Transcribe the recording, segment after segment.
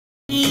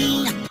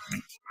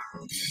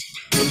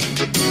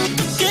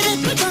तेरे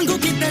पतंगों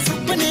की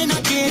सपने ना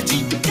केजी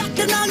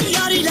चटना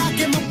यारी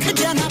लाके मुख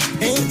जाना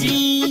भेजी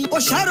ओ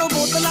शहरों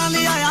बोतला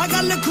ले आया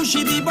गल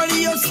खुशी दी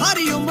बड़ी ओ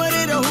सारी उम्र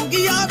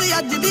रहूगी याद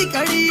अज दी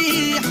घड़ी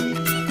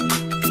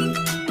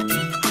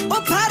ओ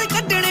फैर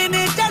कटने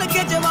ने चढ़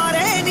के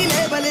जवारे नी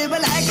लेबल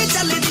के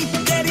चलदी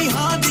तेरी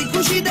हां दी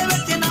खुशी दे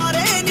विच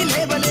नारे नी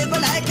लेबल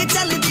के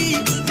चलदी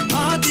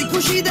हां दी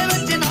खुशी दे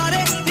विच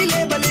नारे नी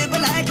लेबल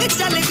के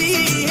चलदी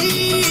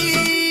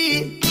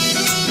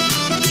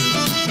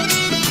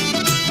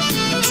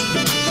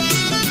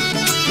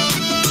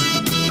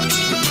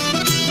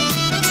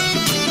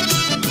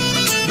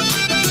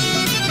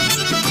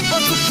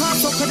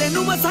सुखदे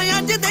नूं मसां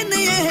अज दिन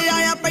ये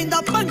आया पैंदा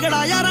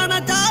भंगड़ा यारां ना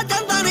चा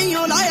जांदा नहीं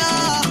ओ लाया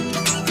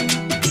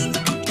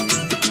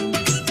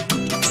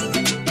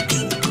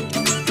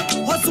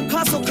हो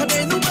सुखा सुखदे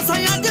नूं मसां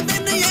अज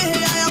दिन ये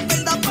आया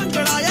पैंदा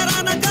भंगड़ा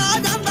यारां ना चा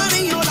जांदा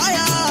नहीं ओ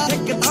लाया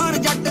इक ताण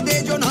जट दे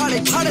जो नाले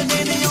खड़दे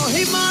ने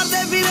ओही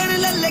मारदे फिरन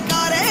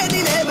ललकारे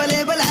नी लेबल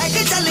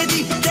के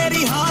चलदी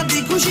तेरी हां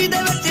दी खुशी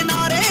दे विच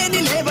नारे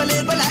नी लेबल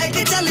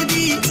के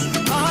चलदी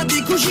हां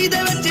दी खुशी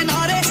दे विच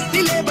नारे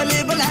नी लेबल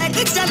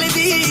के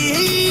चलदी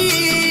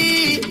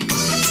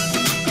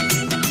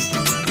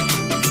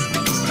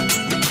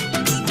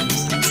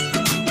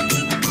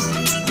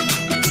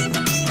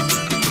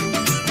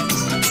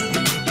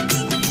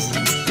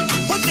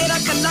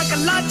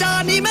कल्ला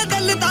जानी मैं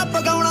दिल दा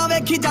पगाउणा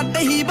वेखी जट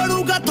ही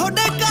बनूगा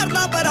थोड़े घर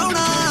दा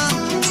पराउणा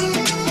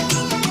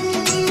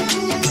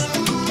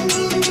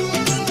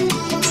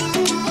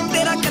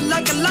तेरा कल्ला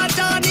कल्ला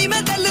जानी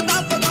मैं दिल दा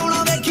पगाउणा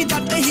वेखी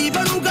जट ही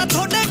बनूगा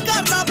थोड़े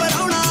घर दा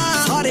पराउणा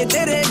सारे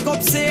तेरे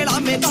गुपसेड़ा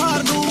में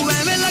धार दूं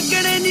एवें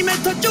लगने नी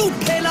मैथों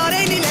झूठे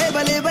लारे नी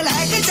लेबल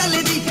के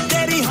चलदी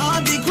तेरी हां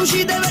दी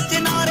खुशी दे विच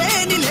नारे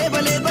नी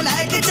लेबल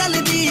के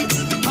चलदी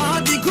हां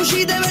दी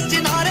खुशी दे विच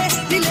नारे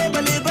नी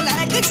लेबल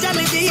के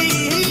चलदी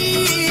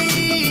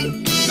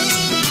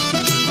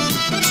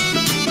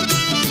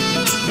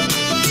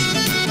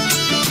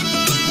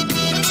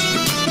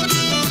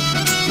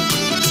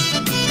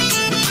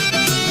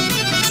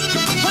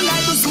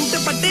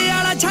पट्टे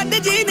आला छड्ड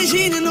जीन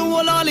शीन नूं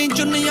ओ लाली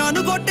चुन्नियां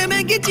नूं गोटे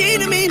महंगी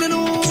चीन मीन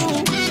नूं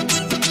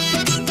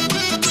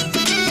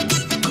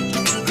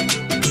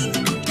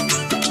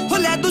हो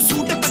लै तू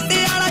सूट पट्टे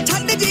आला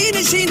छड्ड जीन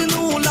शीन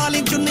नूं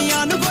लाली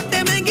चुन्नियां नूं गोटे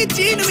महंगी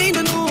चीन मीन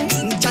नूं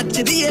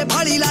जचदी ए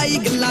भाली लाई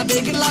गल्लां दे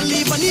गलाली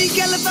बनी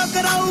गल तो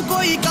कराऊ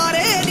कोई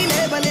कारे नी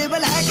लेबल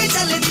के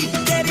चलदी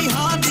तेरी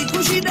हां दी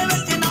खुशी दे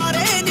विच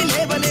नारे नी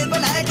लेबल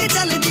के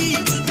चलदी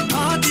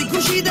हां दी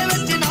खुशी दे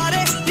विच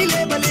नारे नी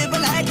लेबल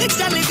के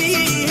चलदी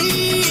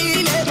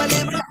लेबल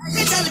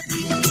के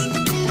चलदी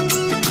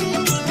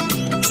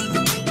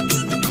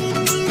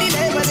नी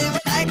लेबल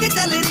के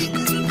चलदी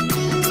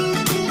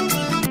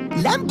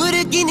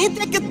लैम्बोर्गिनी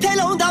ते किथे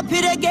लाउंदा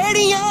फिरे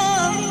गेड़ियां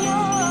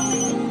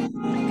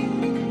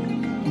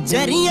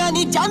जरियां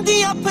नी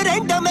जांदियां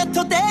फ्रेंड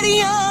मैथों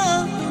तेरियां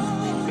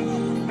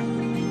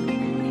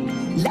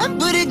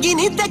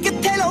लैम्बोर्गिनी ते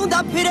किथे लाउंदा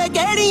फिरे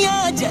गेड़ियां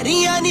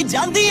जरियां नी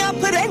जांदियां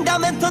फ्रेंड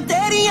मैथों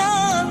तेरियां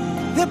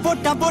वे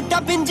पोटा पोटा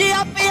पिंजिया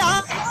पिया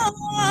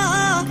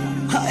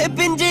हाय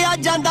पिंजिया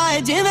जांदा है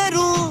जिवें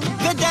रूं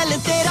वे दिल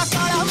तेरा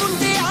काला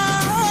मुंडिया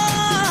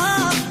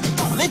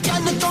भावें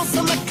चन्न तो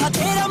समखा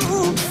तेरा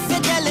मुंह वे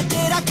दिल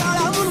तेरा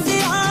काला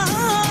मुंडिया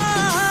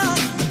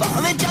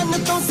भावें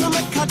चन्न तो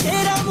समखा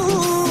तेरा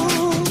मुंह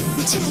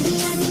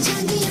जरियां नी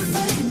जांदियां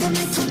फ्रेंड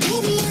मैथों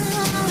तेरियां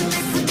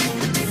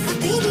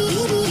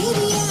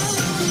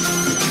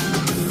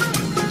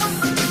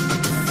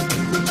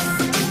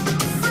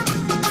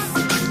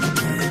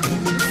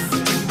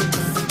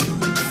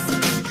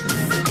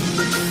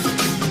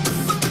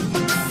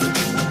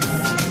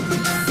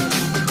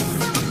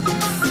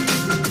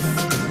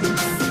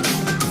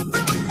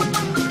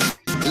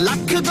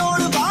लख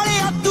दौड़ वाले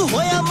तू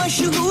होया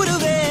मशहूर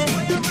वे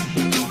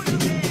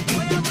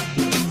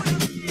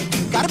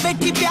कर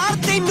बैठी प्यार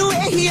तेनू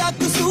यही आ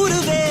कसूर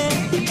वे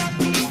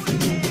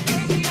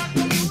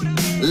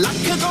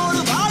लख दौड़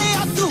वाले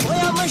तू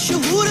होया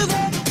मशहूर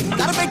वे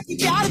कर बैठी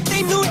प्यार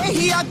तेनू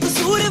यही आ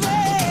कसूर वे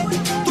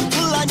तू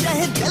भुला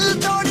जाए दिल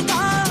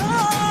तोड़दा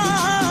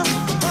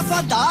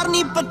वफादार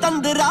नी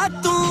पतंदरा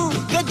तू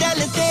वे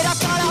दिल तेरा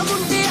काला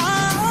मुंडिया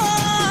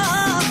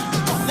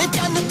वे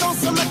चन्न तो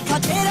समखा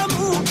तेरा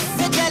मुंह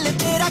वे दिल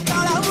तेरा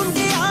काला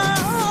मुंडिया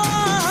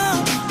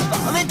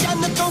भावें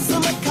चन्न तो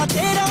समखा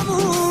तेरा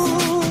मुंह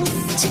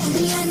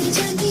जरियां नी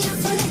जांदियां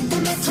फ्रेंड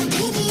मैथों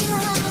तेरियां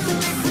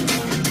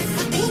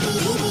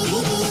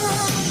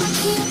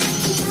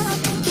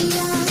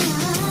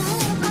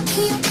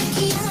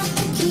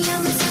अखियां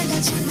में साडा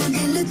चन्ना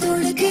दिल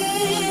तोड़ के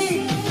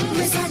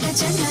मैं साडा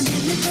चन्ना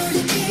दिल तोड़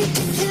के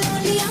खिला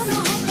लिया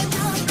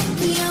मोहब्बतां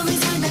अखियां में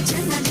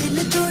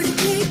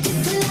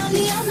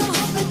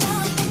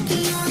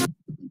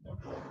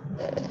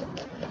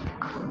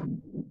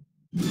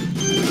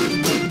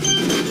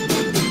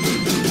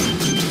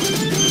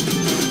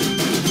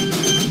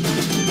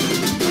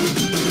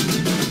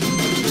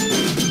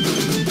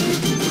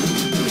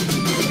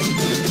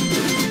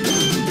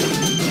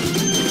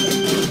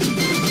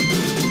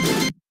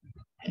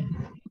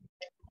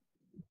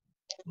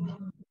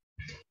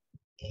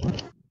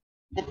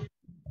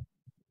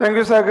Thank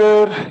you,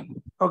 Sagar.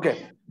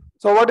 Okay.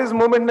 So what is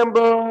movement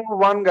number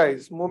one,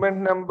 guys? Movement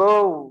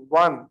number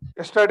one.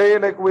 Yesterday,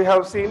 like we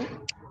have seen,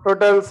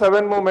 total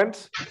 7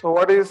 movements. So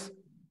what is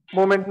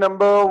movement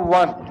number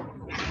one?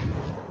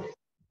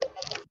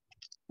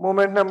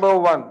 Movement number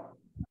one.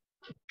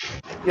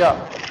 Yeah.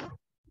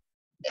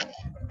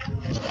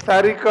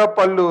 Sarika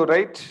Pallu,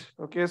 right?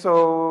 Okay,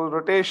 so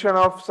rotation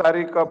of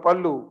Sarika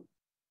Pallu.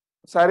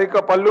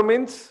 Sarika Pallu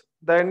means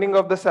the ending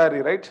of the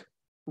sari, right?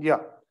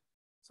 Yeah.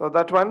 So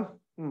that one.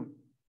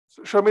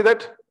 So show me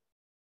that,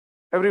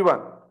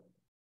 everyone.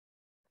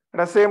 At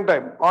the same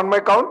time, on my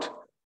count,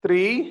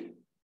 3,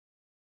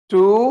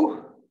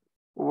 2,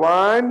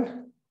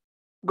 1,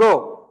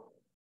 go.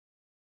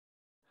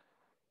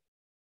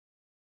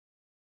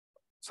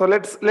 So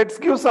let's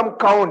give some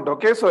count.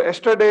 Okay, so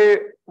yesterday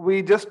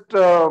we just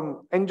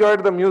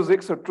enjoyed the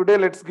music. So today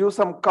let's give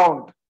some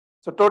count.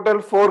 So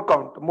total 4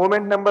 count.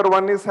 Movement number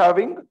one is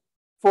having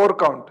 4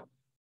 count.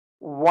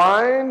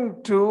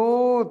 1,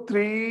 2,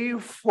 3,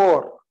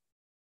 4.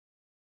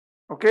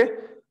 Okay,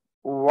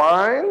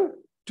 1,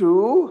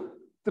 2,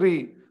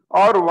 3,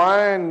 or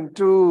 1,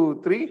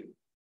 2, 3,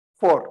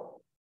 4.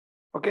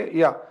 Okay,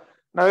 yeah.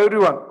 Now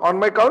everyone, on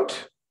my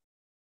count.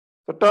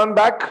 So turn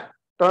back,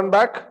 turn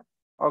back.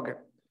 Okay.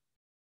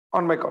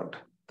 On my count.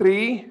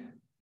 3,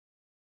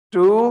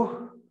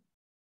 2,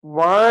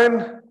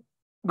 1,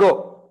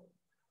 go.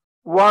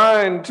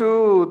 1,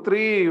 2,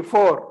 3,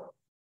 4.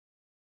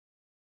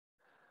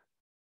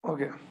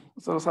 Okay.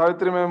 So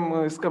Savitri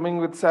ma'am is coming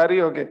with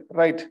sari. Okay,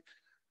 right.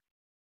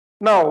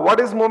 Now, what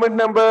is movement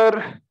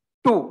number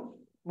 2?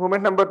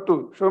 Movement number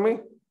 2. Show me.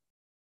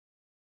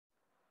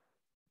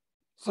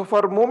 So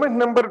for movement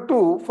number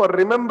 2, for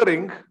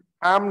remembering,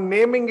 I am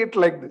naming it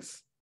like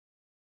this.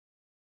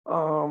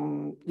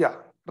 Yeah.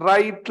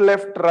 Right,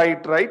 left,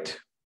 right, right.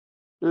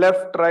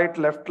 Left, right,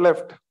 left,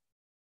 left.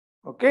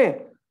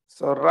 Okay.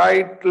 So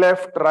right,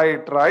 left,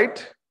 right,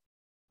 right.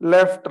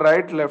 Left,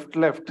 right, left,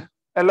 left.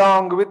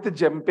 Along with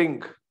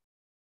jumping.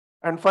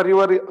 And for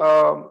your,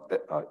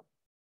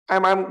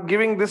 I'm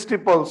giving this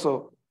tip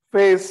also.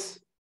 Face.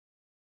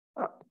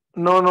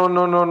 No, no,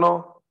 no, no,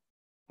 no.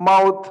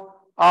 Mouth.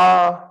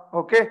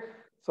 Okay.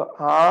 So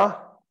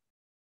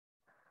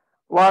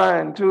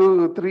 1,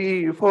 2,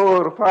 3,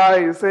 4,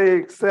 5,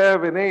 6,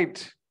 7,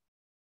 8.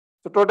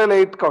 So total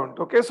 8 count.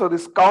 Okay. So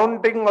this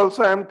counting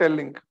also I am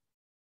telling.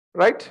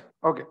 Right?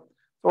 Okay.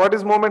 So what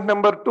is movement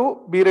number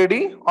 2? Be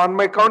ready. On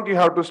my count, you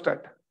have to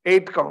start.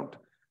 8 count.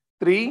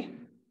 3,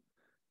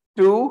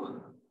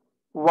 2,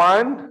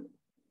 1,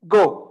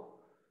 go.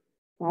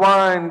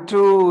 1,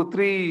 2,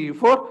 3,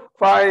 4,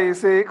 5,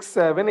 6,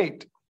 7,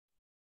 8.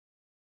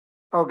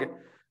 Okay.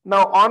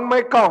 Now on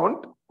my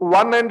count,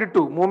 1 and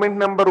 2. Movement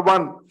number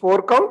 1,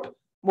 4 count.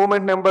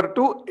 Movement number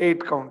 2,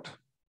 8 count.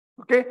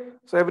 Okay.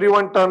 So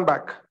everyone turn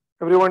back.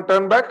 Everyone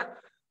turn back.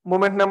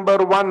 Movement number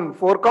 1,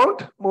 4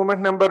 count.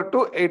 Movement number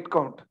 2, 8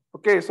 count.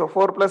 Okay. So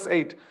 4 plus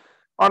 8.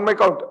 On my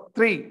count,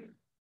 3,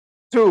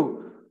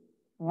 2,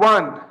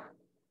 1,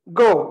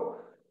 go.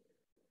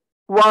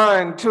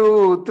 1,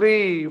 2,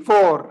 3,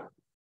 4.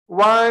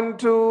 1,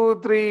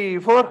 2, 3,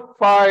 4,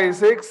 5,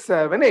 6,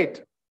 7,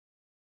 8.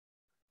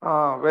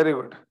 Very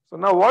good. So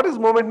now what is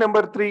movement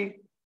number 3?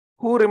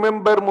 Who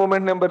remember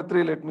movement number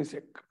 3? Let me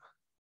check.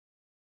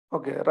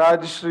 Okay,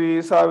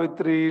 Rajshri,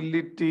 Savitri,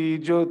 Litti,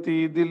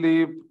 Jyoti,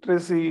 Dilip,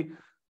 Tracy,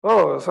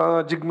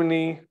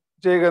 Jigmini,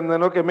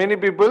 Jaygandan. Okay, many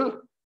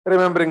people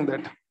remembering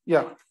that.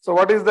 Yeah. So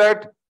what is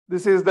that?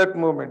 This is that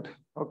movement.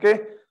 Okay.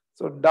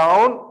 So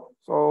down.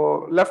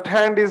 So left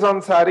hand is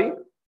on sari.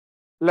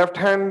 Left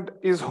hand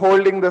is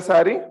holding the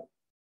sari.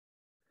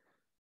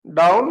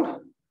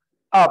 Down,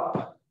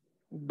 up,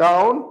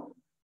 down,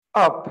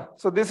 up.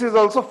 So this is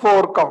also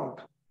 4 count.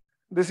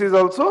 This is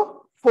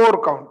also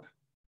 4 count.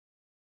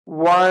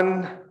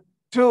 1,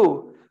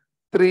 2,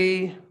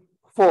 3,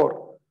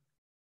 4.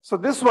 So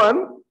this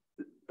one,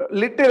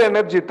 little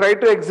energy. Try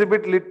to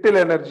exhibit little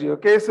energy.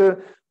 Okay. So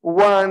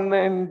 1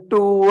 and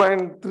 2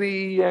 and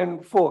 3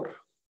 and 4.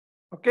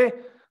 Okay.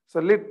 So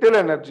little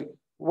energy.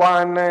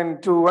 1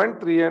 and 2 and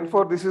 3 and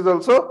 4. This is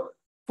also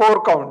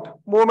 4 count.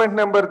 Movement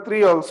number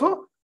 3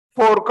 also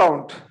 4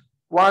 count.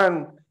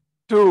 1,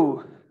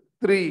 2,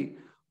 3,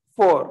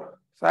 4.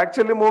 So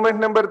actually movement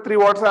number 3,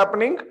 what's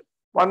happening?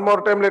 One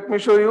more time, let me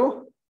show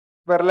you.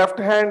 Where left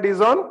hand is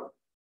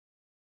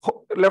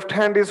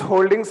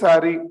holding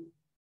sari.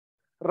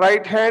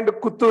 Right hand,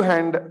 kuttu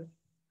hand.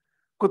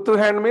 Kuttu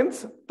hand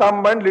means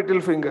thumb and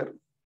little finger.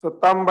 So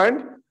thumb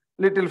and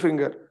little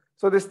finger.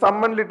 So this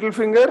thumb and little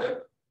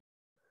finger,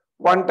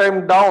 one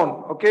time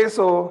down. Okay,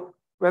 so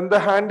when the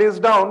hand is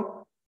down,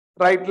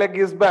 right leg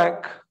is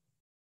back.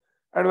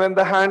 And when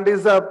the hand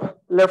is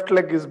up, left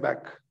leg is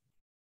back.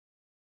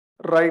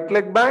 Right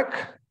leg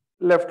back,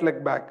 left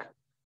leg back.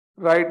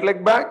 Right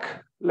leg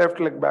back, left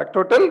leg back.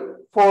 Total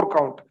 4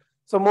 count.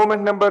 So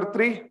movement number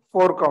 3,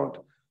 4 count.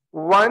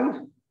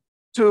 1,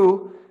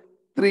 2,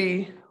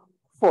 3,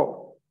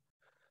 4.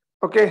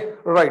 Okay,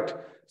 right.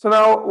 So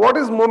now what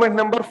is movement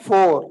number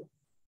 4?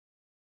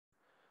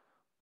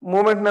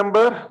 Movement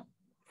number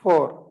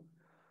 4.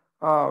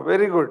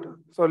 Very good.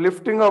 So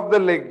lifting of the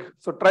leg.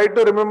 So try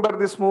to remember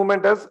this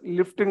movement as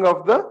lifting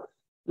of the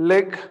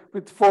leg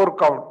with 4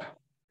 count.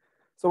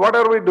 So what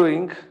are we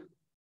doing?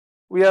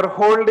 We are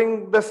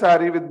holding the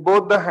sari with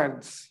both the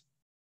hands.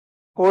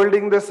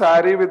 Holding the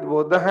sari with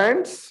both the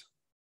hands.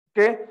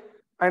 Okay.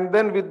 And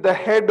then with the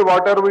head,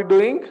 what are we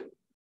doing?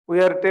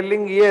 We are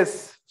telling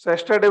yes. So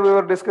yesterday we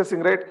were discussing,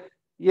 right?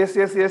 Yes,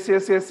 yes, yes,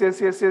 yes, yes, yes,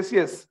 yes, yes,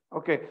 yes.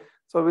 Okay.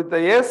 So with the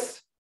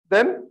yes,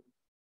 then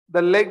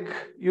the leg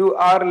you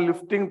are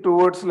lifting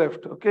towards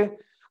left. Okay.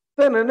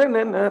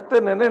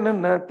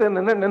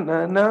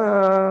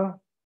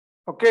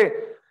 Okay.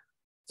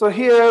 So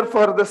here,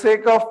 for the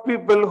sake of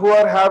people who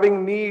are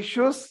having knee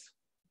issues,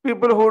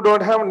 people who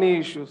don't have knee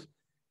issues,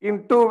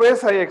 in 2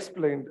 ways I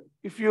explained.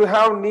 If you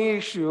have knee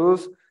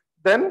issues,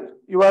 then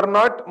you are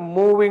not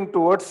moving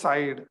towards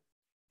side.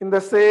 In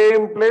the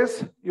same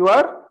place, you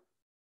are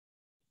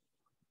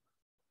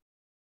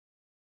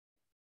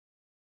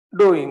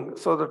doing.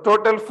 So the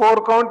total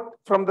 4 count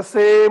from the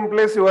same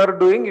place you are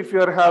doing if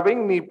you are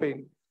having knee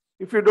pain.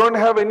 If you don't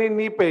have any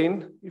knee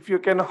pain, if you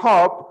can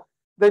hop,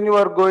 then you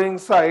are going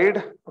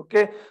side.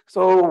 Okay.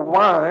 So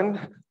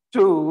 1,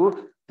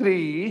 2,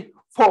 3,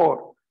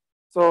 4.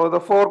 So the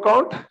 4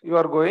 count, you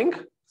are going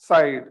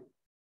side.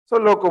 So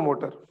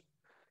locomotor.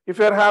 If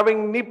you are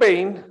having knee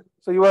pain,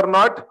 so you are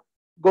not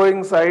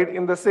going side.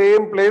 In the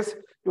same place,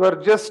 you are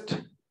just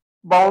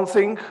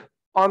bouncing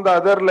on the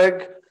other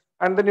leg,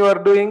 and then you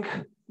are doing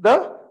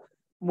the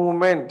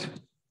movement.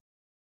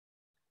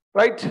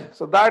 Right?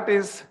 So that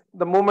is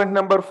the movement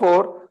number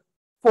 4,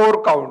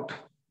 4 count.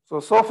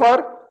 So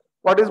far,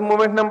 what is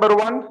movement number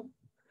 1?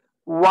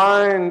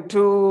 1,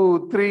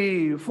 2,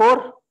 3,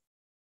 4.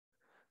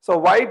 So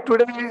why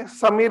today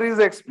Samir is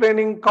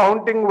explaining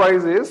counting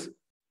wise is,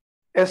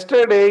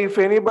 yesterday if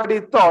anybody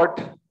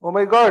thought, oh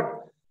my God,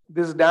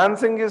 this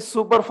dancing is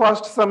super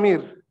fast,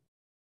 Samir.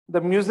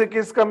 The music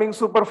is coming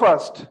super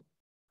fast.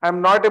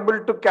 I'm not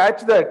able to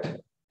catch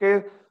that.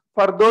 Okay.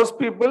 For those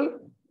people,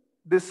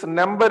 this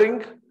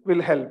numbering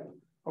will help.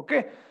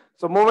 Okay.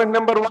 So movement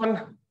number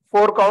 1,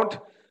 4 count.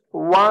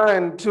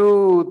 1,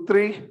 2,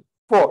 3,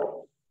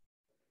 4.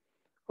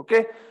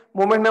 Okay.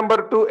 Movement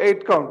number 2,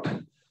 8 count.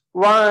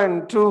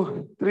 1,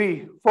 2,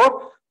 3,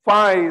 4,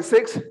 5,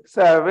 6,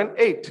 7,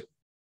 8.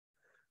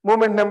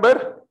 Movement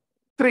number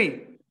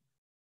 3.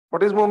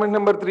 What is movement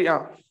number 3?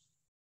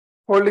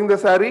 Holding the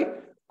sari,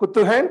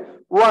 kuttu hand.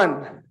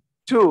 1,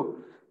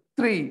 2,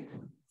 3,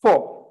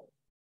 4.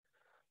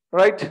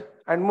 Right?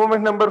 And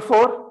movement number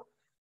 4.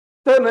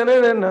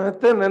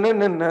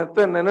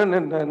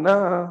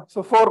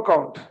 So 4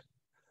 count.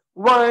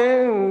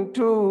 1,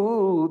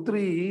 2,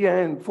 3,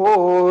 and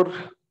 4.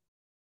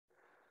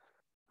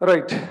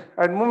 Right.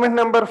 And movement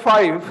number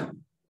 5.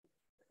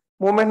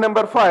 Movement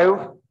number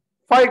 5,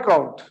 5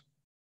 count.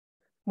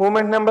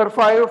 Movement number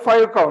 5,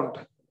 5 count.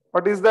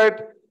 What is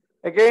that?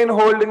 Again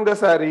holding the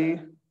sari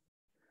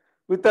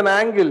with an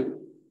angle.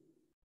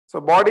 So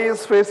body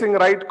is facing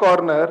right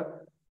corner.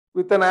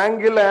 With an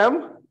angle I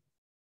am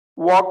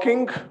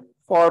walking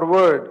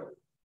forward.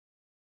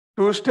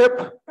 2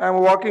 step, I am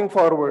walking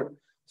forward.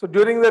 So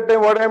during that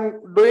time, what I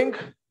am doing?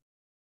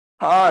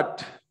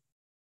 Heart.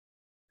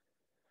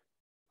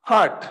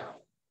 Heart.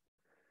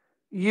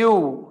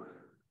 You.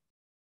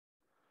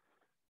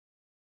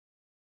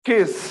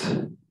 Kiss.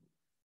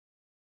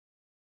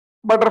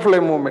 Butterfly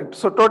movement.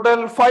 So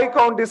total 5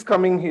 count is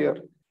coming here.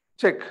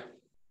 Check.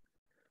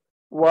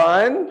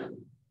 1,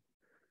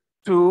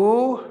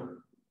 2,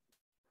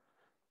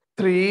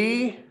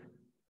 3,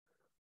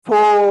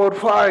 4,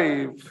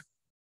 5.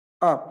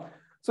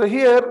 So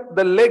here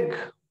the leg.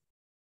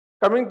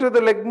 Coming to the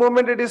leg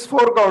movement, it is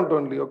 4 count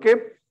only. Okay.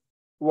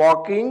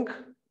 Walking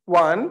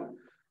 1,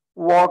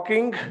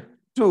 walking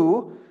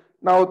 2.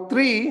 Now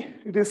 3,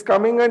 it is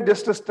coming and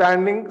just a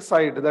standing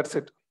side. That's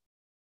it.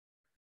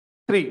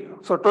 3.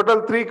 So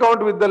total 3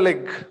 count with the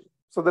leg.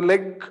 So the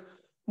leg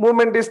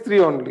movement is 3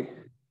 only.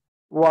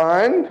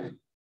 1,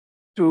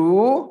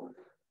 2,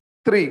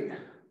 3.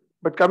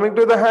 But coming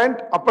to the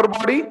hand, upper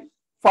body,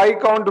 5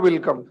 count will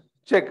come.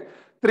 Check.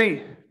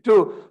 3,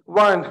 2,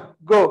 1,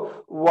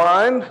 go.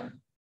 1,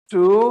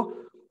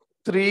 2,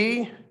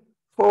 3,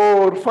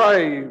 4,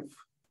 5.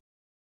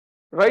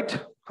 Right?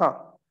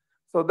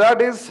 So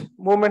that is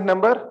movement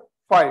number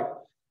 5.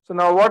 So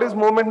now what is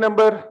movement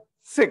number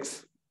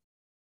 6?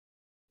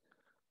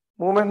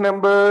 Movement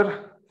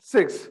number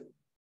 6.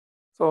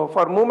 So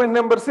for movement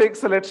number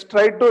 6, let's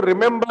try to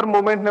remember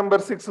movement number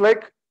 6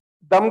 like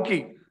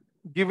damki,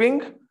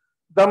 giving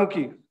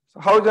damki. So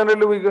how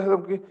generally we give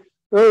damki?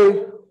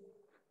 Hey,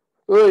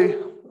 hey,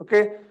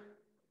 okay.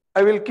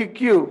 I will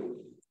kick you.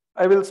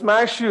 I will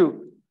smash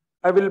you.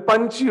 I will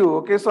punch you.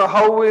 Okay, so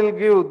how we will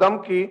give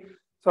damki?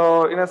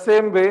 So in the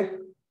same way,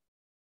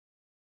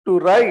 to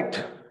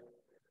right,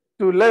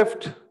 to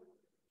left,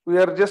 we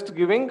are just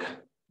giving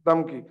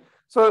damki.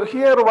 So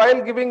here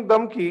while giving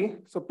damki,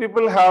 so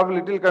people have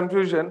little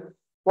confusion.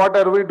 What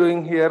are we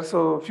doing here?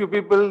 So few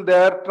people, they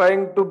are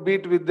trying to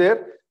beat with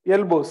their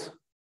elbows.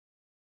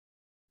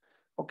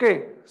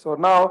 Okay, so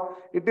now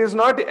it is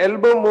not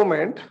elbow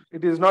movement.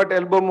 It is not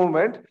elbow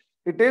movement.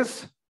 It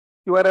is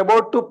you are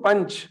about to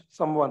punch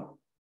someone.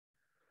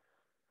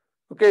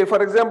 Okay,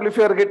 for example, if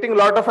you are getting a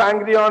lot of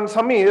angry on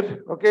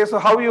Samir, okay, so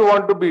how you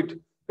want to beat?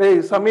 Hey,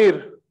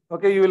 Samir,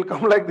 okay, you will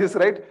come like this,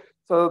 right?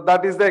 So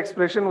that is the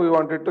expression we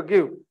wanted to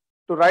give.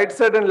 To right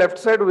side and left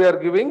side, we are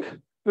giving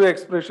two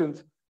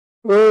expressions.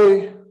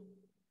 Hey,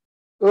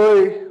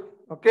 hey,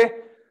 okay,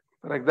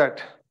 like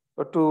that.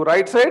 So to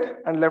right side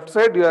and left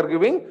side, you are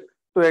giving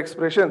two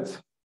expressions.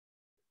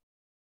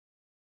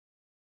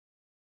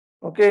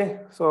 Okay,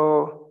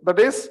 so that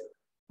is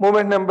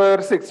movement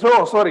number 6.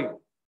 No, sorry.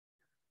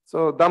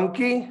 So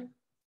damki,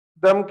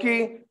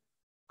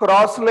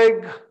 cross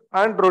leg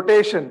and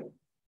rotation.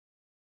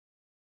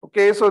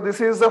 Okay, so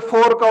this is a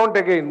 4 count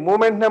again.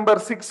 Movement number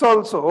 6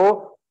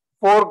 also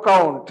 4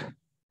 count.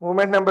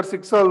 Movement number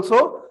 6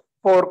 also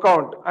 4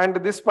 count. And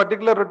this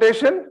particular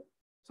rotation,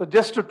 so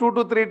just 2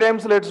 to 3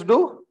 times let's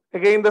do.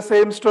 Again the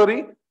same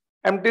story.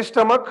 Empty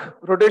stomach,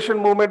 rotation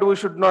movement we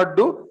should not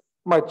do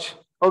much.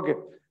 Okay,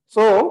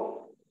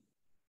 so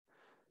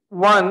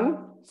while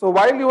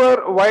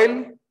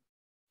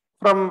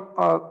from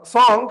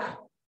song,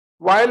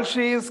 while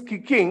she is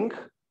kicking,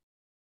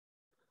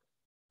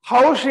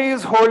 how she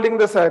is holding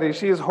the sari?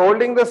 She is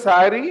holding the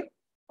sari,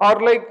 or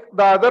like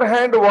the other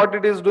hand, what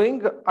it is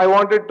doing? I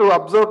wanted to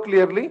observe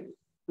clearly.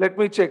 Let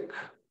me check.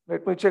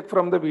 Let me check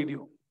from the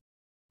video.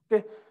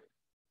 Okay.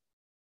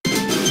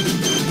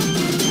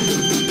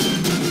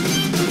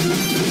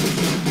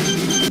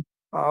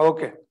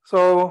 Okay.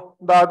 So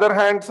the other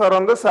hands are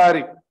on the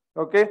sari.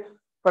 Okay.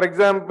 For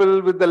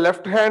example, with the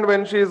left hand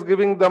when she is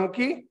giving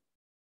damki,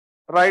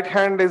 right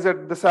hand is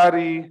at the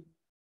sari.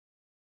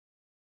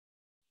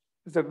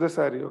 Is at the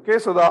sari. Okay.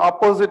 So the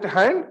opposite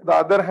hand, the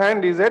other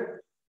hand is at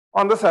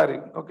on the sari.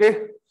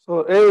 Okay.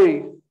 So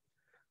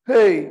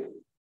hey,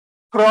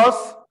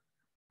 cross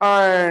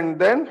and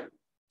then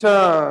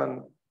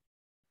turn.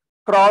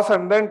 Cross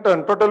and then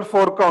turn. Total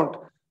 4 count.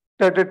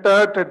 Ta ta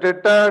ta ta ta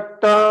ta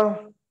ta.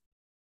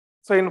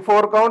 So in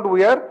 4 count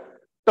we are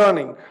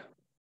turning.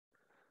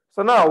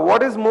 So now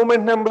what is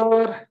movement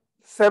number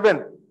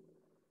 7?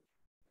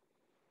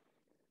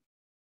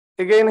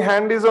 Again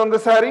hand is on the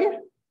sari.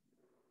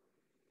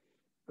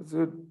 Is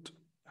it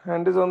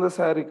hand is on the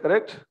sari,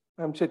 correct?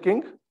 I am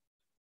checking.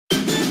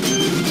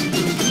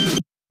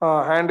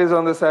 Hand is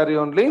on the sari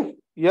only.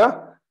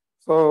 Yeah.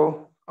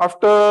 So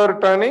after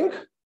turning,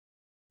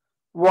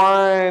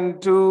 1,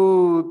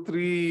 2,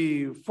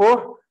 3,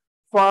 4,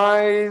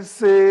 5,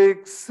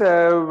 6,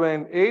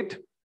 7, 8.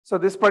 So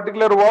this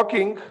particular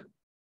walking,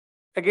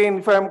 again,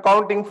 if I am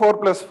counting 4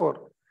 plus 4,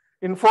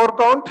 in 4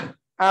 count,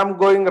 I am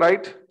going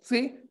right.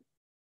 See,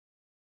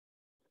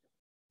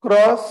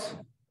 cross,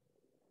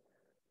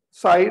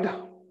 side,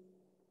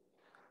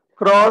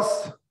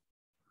 cross,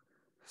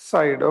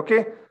 side.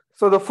 Okay.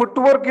 So the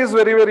footwork is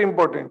very, very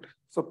important.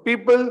 So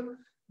people,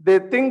 they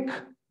think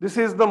this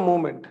is the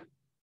movement.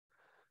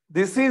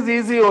 This is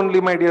easy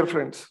only, my dear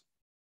friends.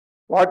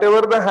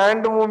 Whatever the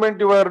hand movement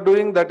you are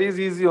doing, that is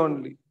easy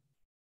only.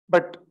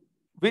 But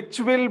which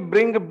will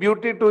bring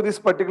beauty to this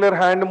particular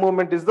hand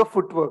movement is the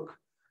footwork.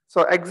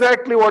 So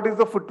exactly what is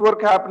the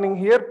footwork happening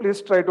here?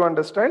 Please try to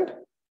understand.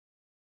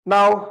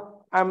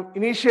 Now I'm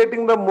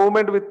initiating the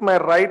movement with my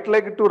right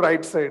leg to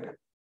right side.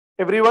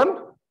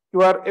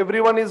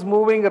 Everyone is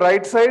moving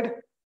right side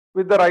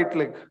with the right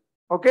leg.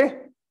 Okay?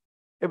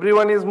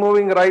 Everyone is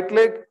moving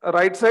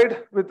right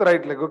side with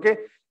right leg. Okay?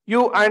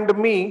 You and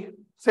me,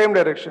 same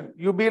direction.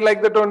 You be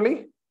like that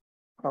only.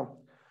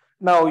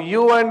 Now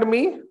you and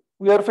me,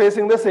 we are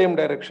facing the same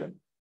direction.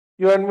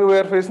 You and me, we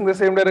are facing the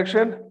same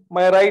direction.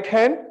 My right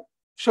hand,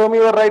 show me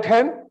your right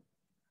hand.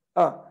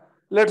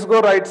 Let's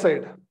go right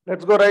side.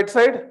 Let's go right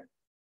side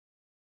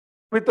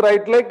with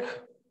right leg.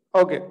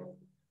 Okay.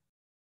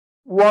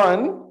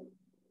 1,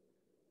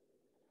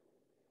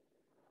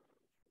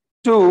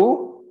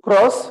 2,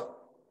 cross,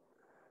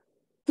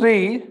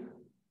 3,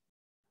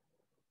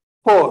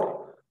 4.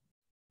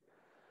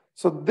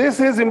 So this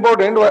is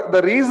important.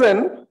 The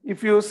reason,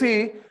 if you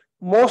see,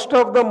 most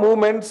of the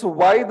movements,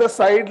 why the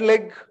side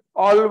leg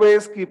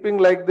always keeping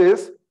like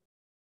this,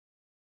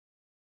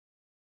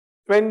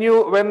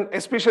 when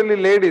especially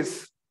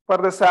ladies, for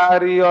the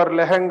sari or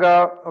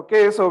lehenga,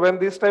 okay, so when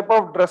this type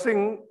of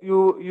dressing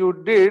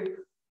you did,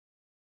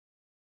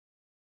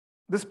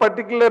 this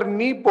particular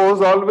knee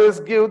pose always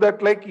give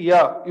that like,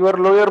 yeah, your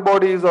lower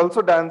body is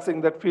also dancing,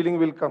 that feeling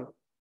will come.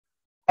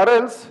 Or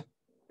else,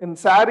 in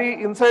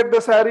sari, inside the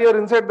sari or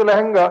inside the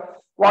lehenga,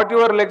 what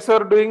your legs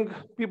are doing,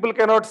 people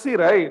cannot see,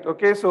 right?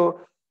 Okay,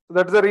 so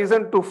that's the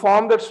reason to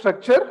form that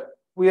structure,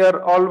 we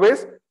are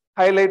always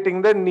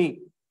highlighting the knee,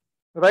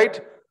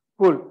 right?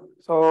 Cool.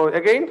 So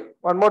again,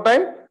 one more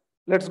time,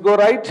 let's go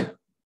right.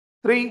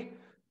 3,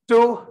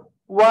 2,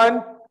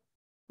 1,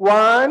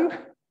 1,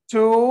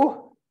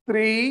 2,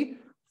 3,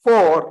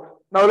 4.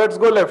 Now let's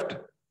go left.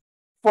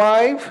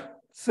 5,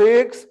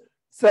 6,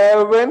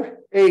 7,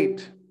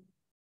 8.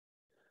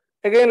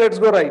 Again, let's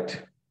go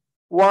right.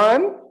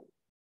 1,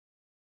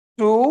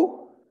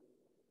 2,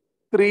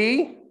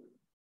 3,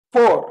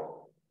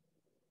 4.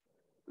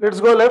 Let's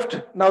go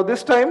left. Now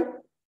this time,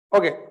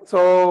 okay,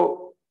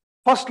 so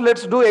first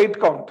let's do 8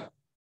 count.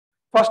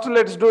 First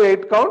let's do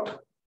 8 count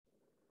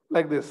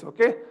like this,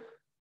 okay?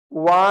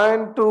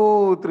 1,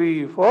 2,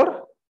 3,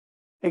 4.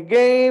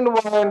 Again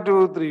 1,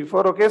 2, 3,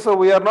 4. Okay, so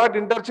we are not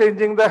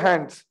interchanging the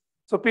hands.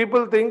 So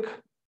people think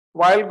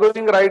while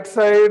going right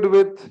side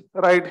with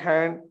right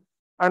hand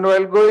and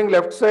while going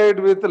left side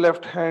with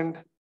left hand.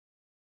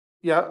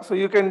 Yeah, so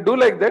you can do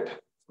like that.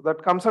 So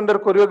that comes under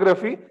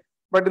choreography.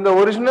 But in the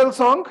original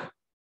song,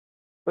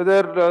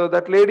 whether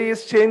that lady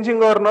is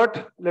changing or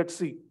not, let's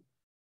see.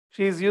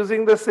 She is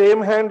using the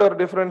same hand or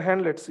different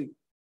hand, let's see.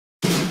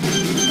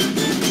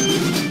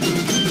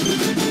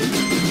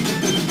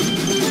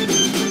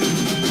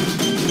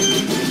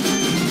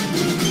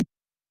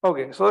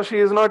 Okay, so she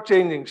is not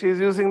changing. She is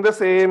using the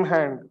same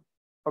hand.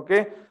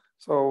 Okay,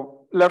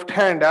 so left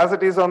hand as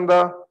it is on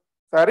the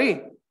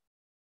sari.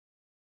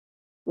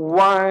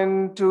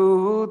 1,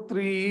 2,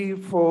 3,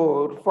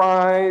 4,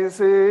 5,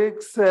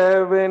 6,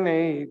 7,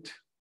 8.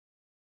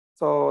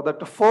 So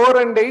that 4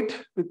 and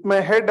 8 with my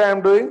head I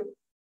am doing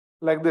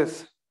like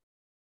this.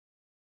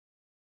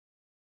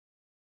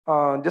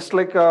 Just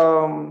like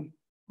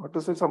what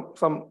to say,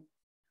 some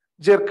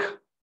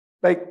jerk,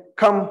 like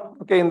come,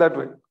 okay, in that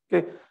way.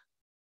 Okay.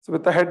 So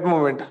with the head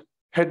movement,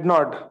 head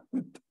nod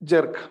with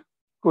jerk.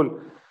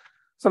 Cool.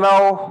 So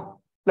now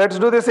let's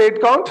do this 8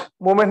 count.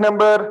 Movement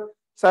number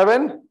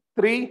 7,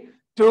 3,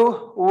 2,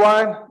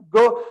 1,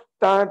 go.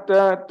 Ta,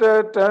 ta,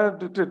 ta, ta,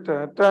 ta,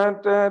 ta, ta,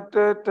 ta,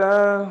 ta,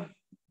 ta.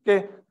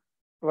 Okay.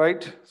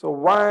 Right. So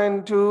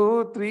 1,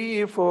 2,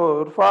 3,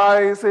 4,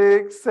 5,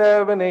 6,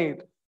 7,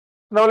 8.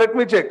 Now let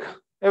me check.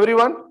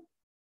 Everyone,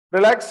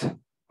 relax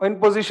in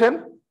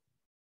position.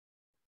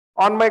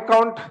 On my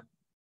count,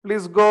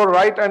 please go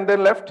right and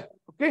then left.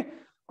 Okay.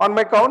 On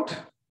my count,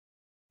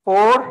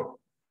 4,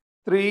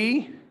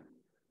 3,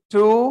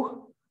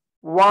 2,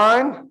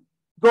 1,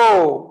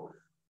 go.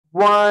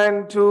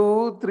 1,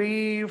 2,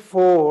 3,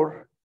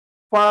 4,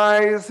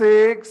 5,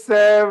 6,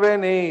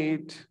 7,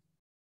 8.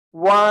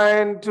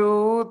 1,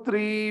 2,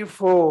 3,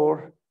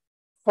 4,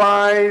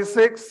 5,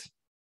 6,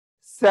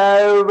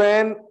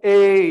 7,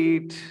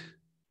 8.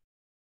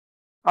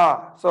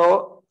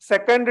 So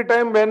second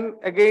time when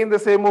again the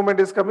same movement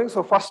is coming.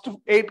 So first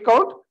 8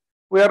 count,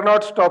 we are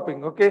not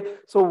stopping. Okay.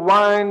 So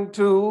 1,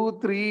 2,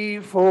 3,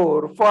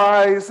 4,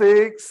 5,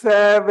 6,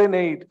 7,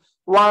 8.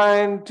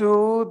 1,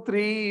 2,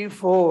 3,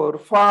 4,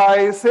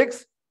 5,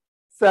 6,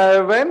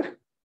 7,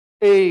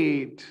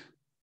 8.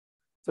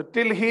 So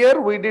till here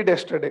we did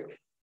yesterday.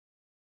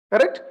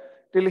 Correct?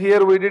 Till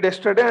here we did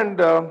yesterday, and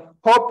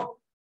hope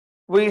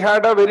we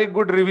had a very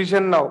good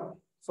revision now.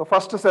 So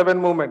first 7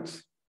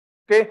 movements.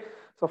 Okay.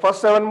 So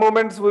first 7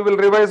 movements we will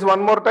revise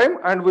one more time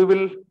and we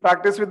will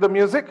practice with the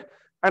music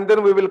and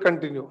then we will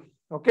continue.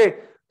 Okay.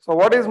 So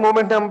what is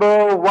movement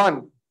number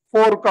 1?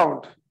 4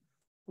 count.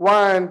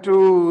 1,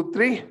 2,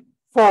 3,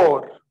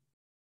 4.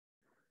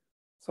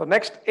 So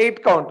next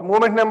 8 count.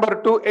 Movement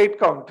number 2, 8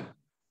 count.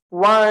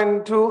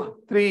 1, 2,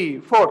 3,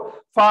 4,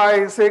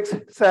 5, 6,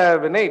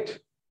 7, 8.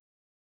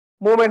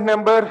 Movement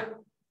number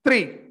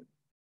 3.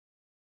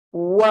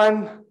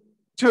 1,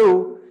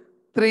 2,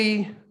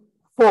 3,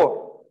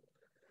 4.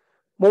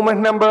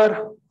 Movement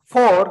number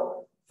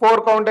 4.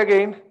 4 count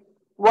again.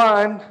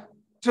 1,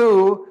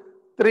 2,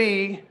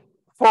 3,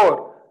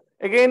 4.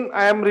 Again,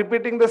 I am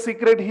repeating the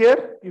secret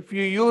here. If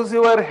you use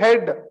your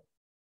head,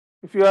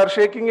 if you are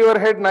shaking your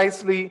head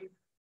nicely,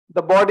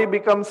 the body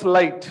becomes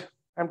light.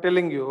 I'm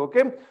telling you,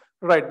 okay?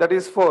 Right, that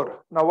is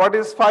 4. Now what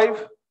is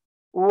 5?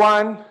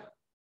 1,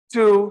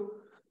 2,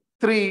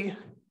 3,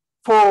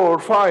 4,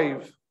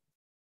 5.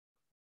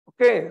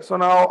 Okay, so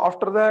now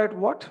after that,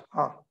 what?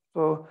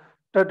 So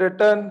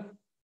turn,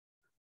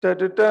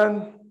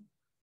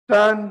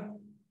 turn.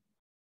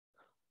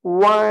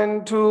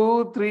 1,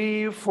 2,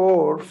 3,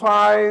 4,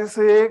 5,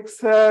 6,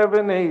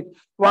 7, 8.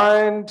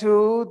 1,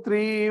 2,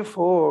 3,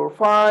 4,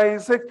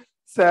 5, 6,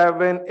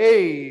 7,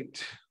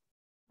 8.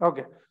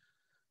 Okay.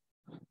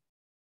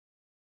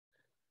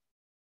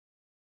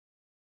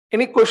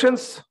 Any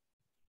questions?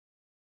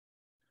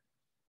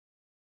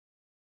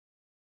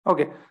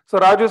 Okay. So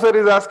Raju sir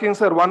is asking,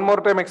 sir, one more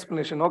time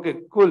explanation. Okay,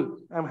 cool.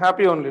 I'm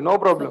happy only. No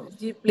problem.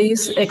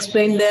 Please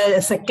explain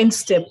the second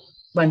step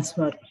once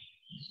more.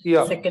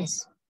 Yeah.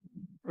 Seconds.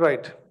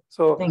 Right.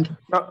 So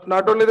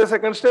not only the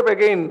second step,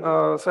 again,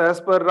 so as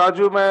per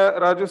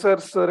Raju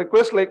sir's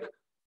request, like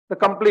the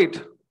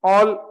complete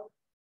all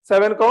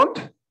 7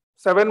 count,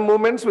 7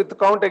 movements with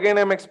count. Again,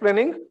 I'm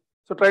explaining.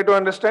 So try to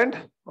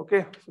understand.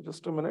 Okay. So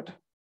just a minute.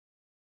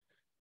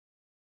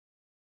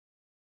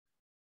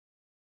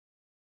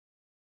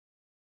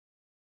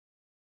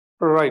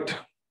 Right.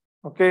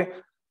 Okay.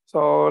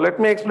 So let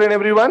me explain,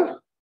 everyone.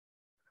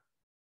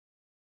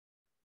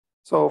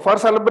 So for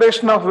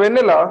celebration of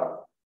vennela,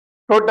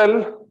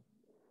 total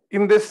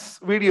in this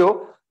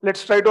video,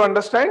 let's try to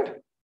understand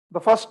the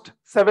first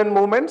 7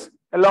 movements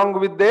along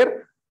with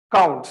their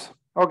counts.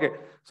 Okay.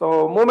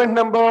 So movement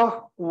number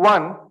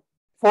 1,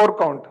 4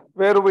 count,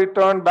 where we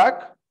turn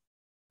back.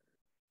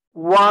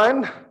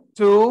 1,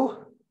 2,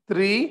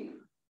 3,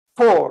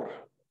 4.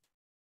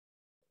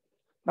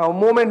 Now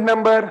movement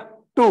number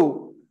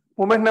 2.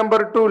 Movement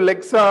number 2,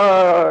 legs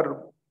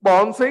are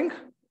bouncing.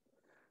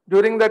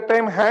 During that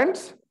time,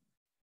 hands,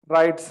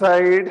 right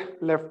side,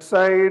 left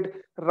side,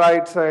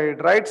 right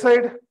side, right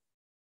side,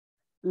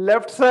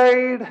 left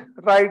side,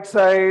 right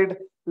side,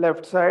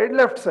 left side,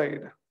 left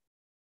side.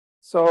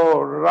 So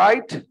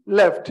right,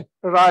 left,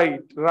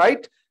 right,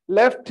 right,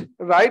 left,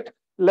 right,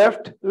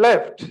 left,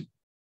 left.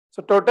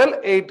 So total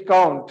 8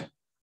 count.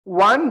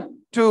 1,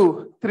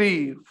 2,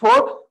 3,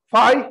 4,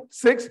 5,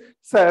 6,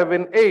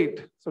 7,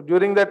 8. So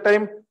during that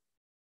time,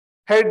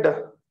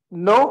 head,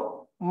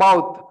 no,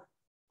 mouth,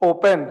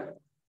 open.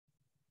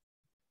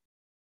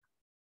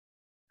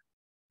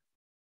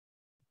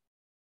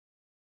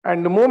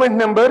 And movement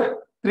number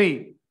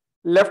 3.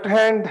 Left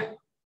hand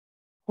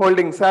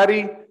holding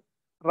sari,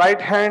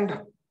 right hand,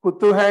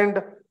 kuttu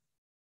hand,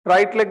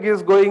 right leg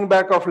is going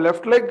back of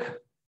left leg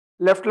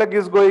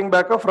is going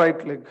back of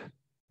right leg.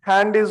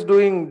 Hand is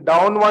doing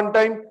down one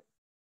time,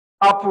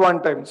 up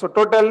one time. So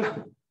total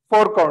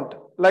 4 count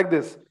like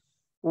this.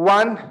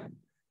 1,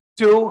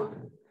 2,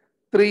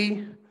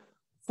 3,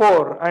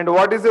 4. And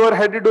what is your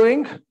head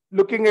doing?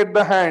 Looking at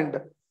the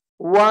hand.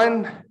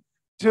 1,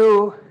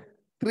 2,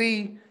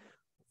 3,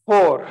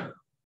 4.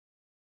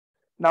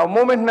 Now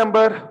movement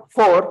number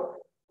 4.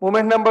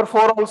 Movement number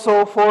 4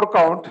 also 4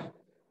 count.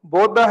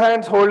 Both the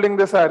hands holding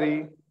the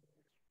sari.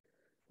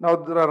 Now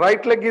the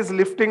right leg is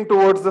lifting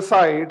towards the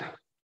side.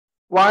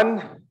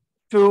 1,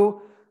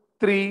 2,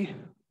 3,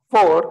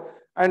 4.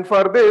 And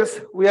for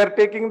this, we are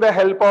taking the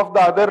help of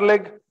the other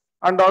leg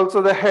and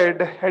also the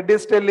head. Head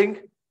is telling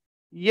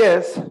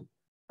yes.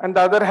 And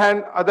the other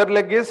hand, other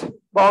leg is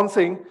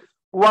bouncing.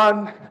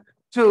 1,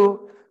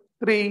 2,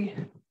 3,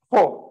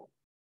 4.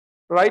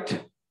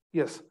 Right?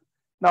 Yes.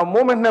 Now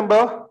movement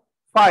number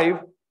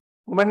 5.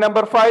 Movement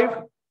number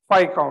 5,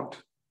 5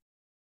 count.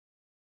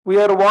 We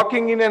are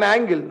walking in an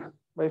angle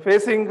by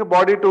facing the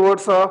body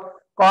towards a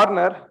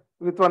corner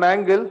with one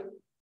angle.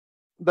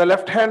 The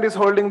left hand is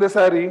holding the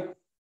sari.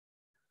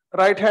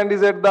 Right hand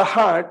is at the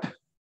heart.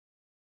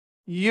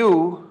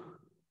 You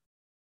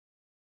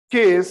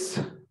kiss,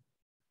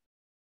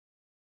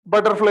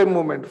 butterfly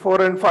movement,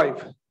 4 and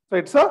 5. So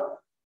it's a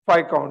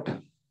 5 count.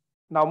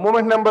 Now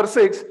movement number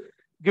 6,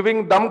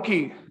 giving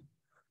dumpy.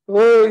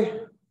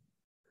 Hey,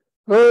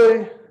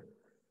 hey,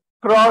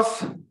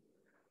 cross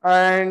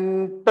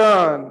and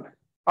turn.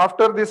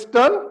 After this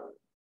turn,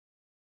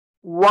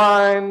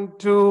 1,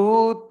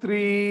 2,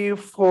 3,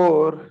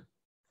 4,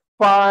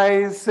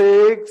 5,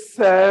 6,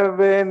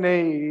 7,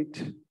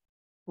 8.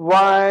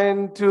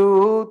 1,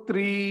 2,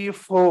 3,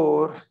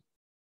 4,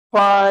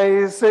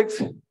 5,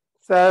 6,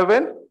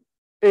 7,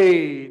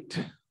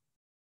 8.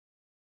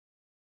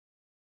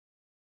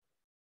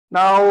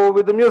 Now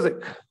with the music.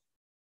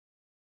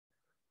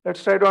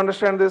 Let's try to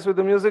understand this with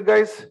the music,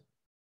 guys.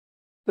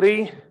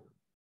 3,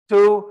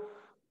 2,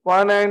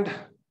 1, and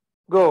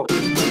go.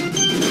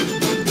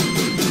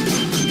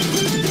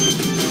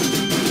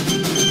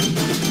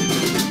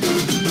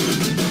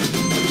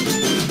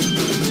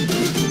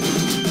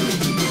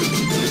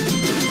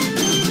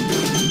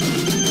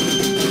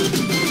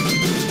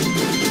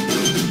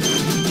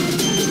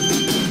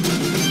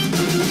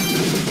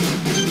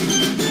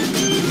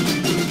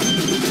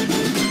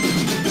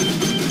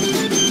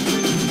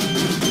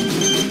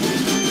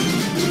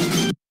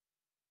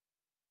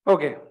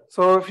 Okay,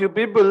 so a few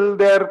people,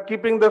 they are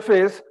keeping the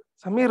face.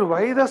 Samir,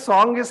 why the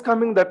song is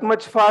coming that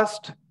much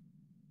fast?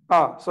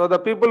 So the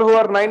people who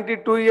are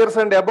 92 years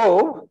and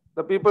above,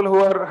 the people who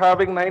are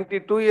having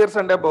 92 years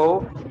and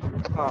above,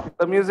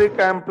 the music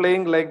I am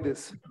playing like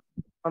this.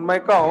 On my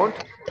count,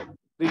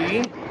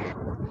 3,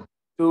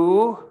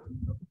 2,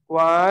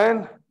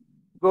 1,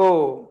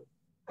 go.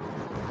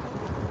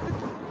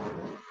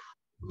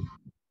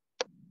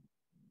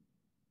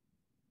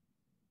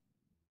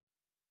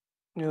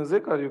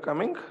 Music, are you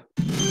coming?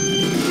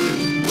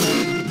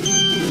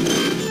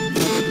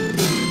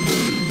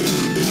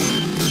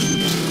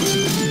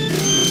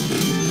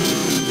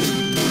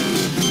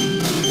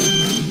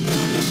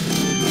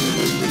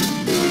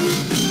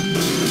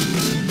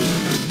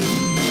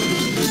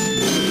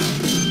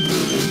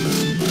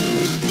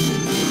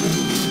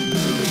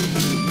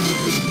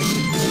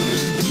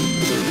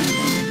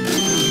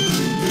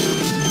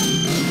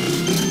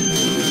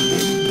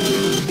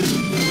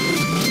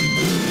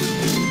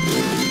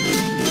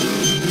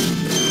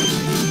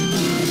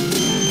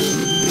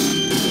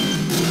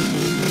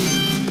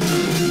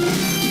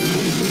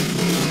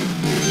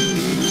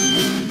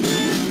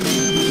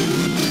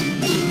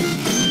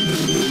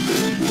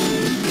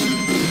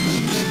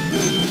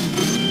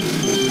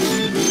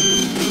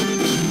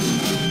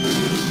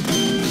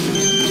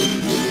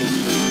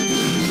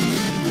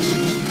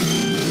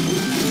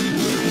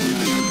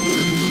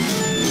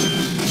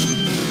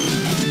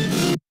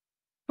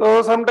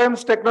 So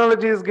sometimes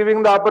technology is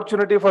giving the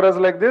opportunity for us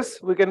like this.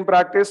 We can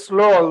practice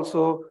slow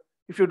also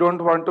if you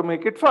don't want to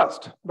make it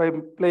fast by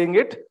playing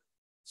it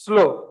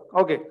slow.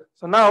 Okay,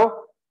 so now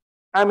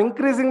I'm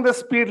increasing the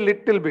speed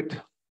little bit.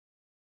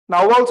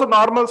 Now also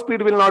normal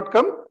speed will not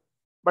come,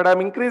 but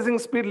I'm increasing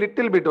speed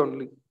little bit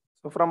only.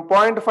 So from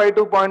 0.5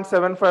 to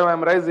 0.75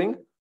 I'm rising.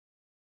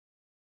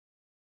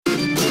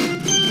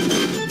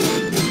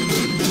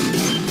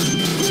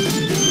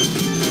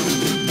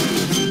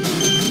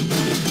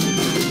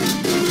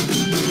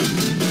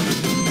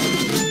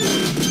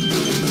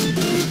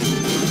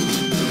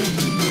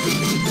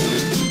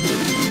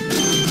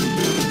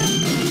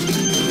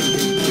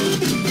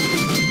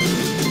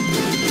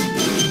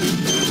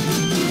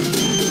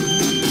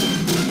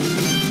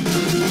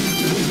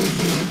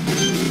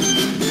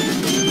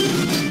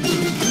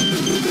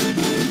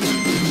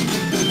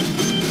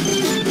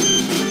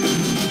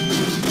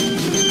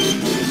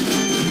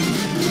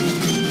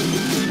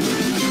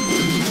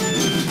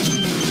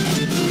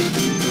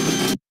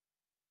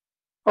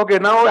 Okay,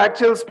 now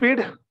actual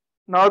speed.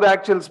 Now the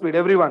actual speed.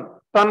 Everyone,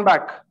 turn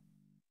back.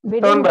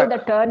 We Turn didn't do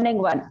back. the turning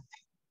one.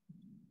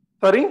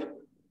 Sorry?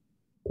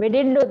 We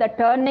didn't do the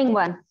turning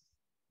one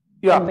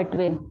Yeah. in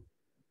between.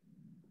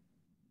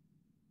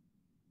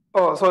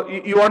 Oh, so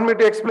you want me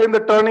to explain the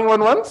turning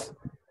one once?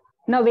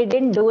 No, we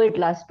didn't do it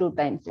last 2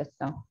 times just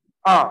now.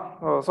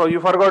 Oh, so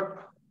you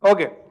forgot.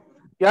 Okay.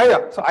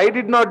 Yeah. So I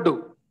did not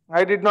do.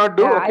 Yeah,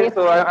 Okay.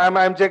 So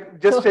I'm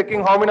just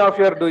checking how many of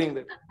you are doing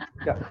that.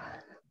 Yeah.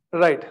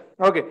 Right.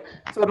 Okay.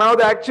 So now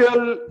the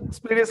actual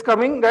speed is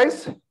coming,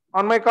 guys.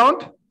 On my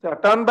count. So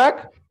turn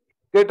back.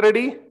 Get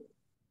ready.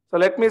 So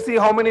let me see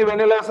how many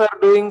vennellas are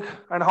doing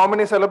and how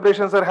many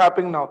celebrations are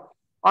happening now.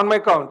 On my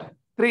count.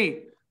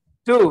 3,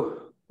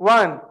 2,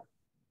 1,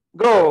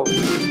 go.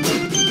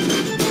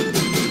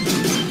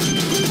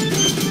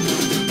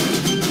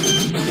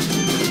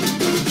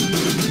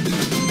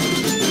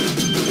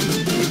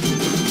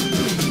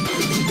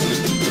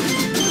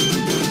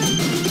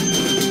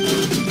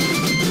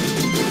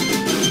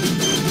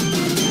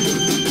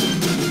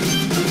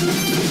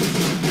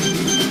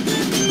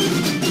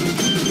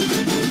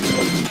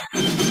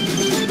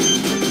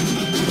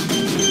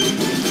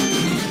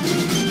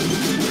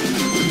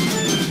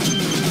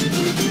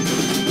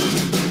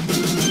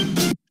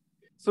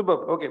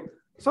 Superb. Okay.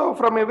 So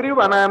from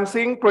everyone, I am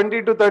seeing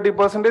 20 to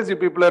 30% you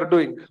people are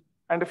doing.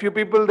 And a few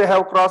people, they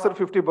have crossed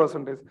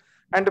 50%.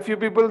 And a few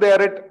people, they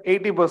are at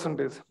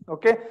 80%.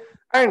 Okay.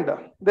 And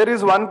there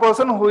is one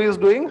person who is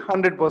doing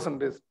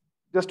 100%.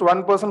 Just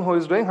one person who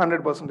is doing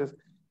 100%.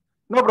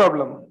 No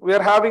problem. We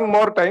are having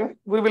more time.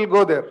 We will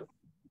go there.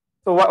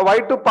 So why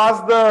to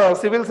pass the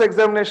civils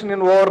examination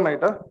in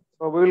overnight? Huh?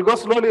 So we will go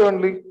slowly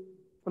only.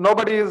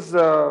 Nobody is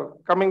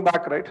coming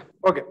back, right?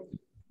 Okay.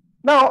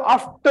 Now,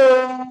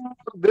 after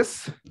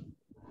this,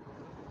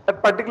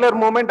 that particular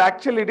moment,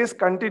 actually it is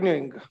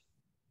continuing.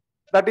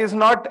 That is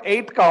not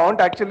 8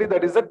 count, actually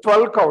that is a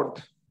 12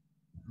 count.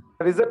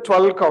 That is a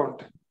 12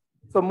 count.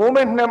 So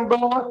movement number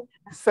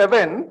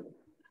 7,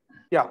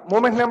 yeah,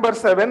 movement number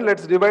 7,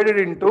 let's divide it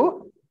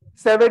into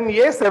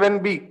 7A,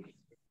 7B.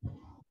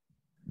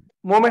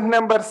 Movement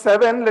number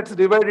 7, let's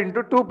divide it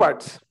into 2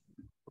 parts.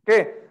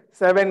 Okay,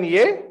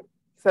 7A,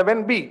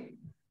 7B.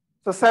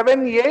 So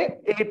 7A,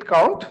 8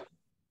 count.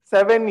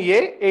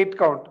 7A, 8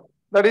 count.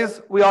 That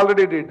is, we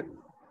already did.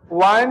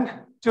 1,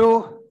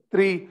 2,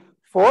 3,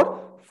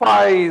 4,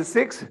 5,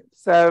 6,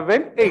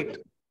 7, 8.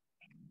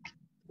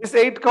 This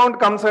 8 count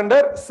comes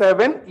under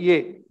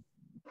 7A.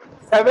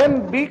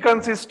 7B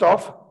consists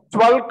of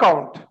 12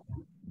 count.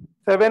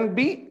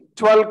 7B,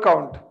 12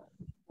 count.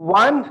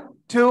 1,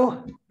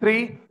 2,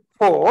 3,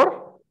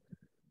 4,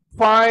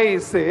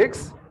 5,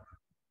 6,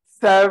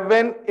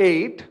 7,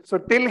 8. So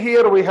till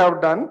here we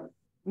have done.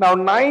 Now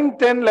 9,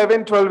 10,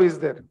 11, 12 is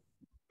there.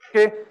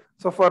 Okay,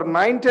 so for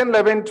 9, 10,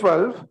 11,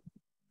 12,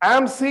 I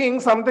am seeing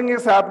something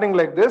is happening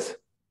like this.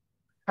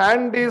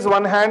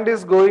 One hand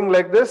is going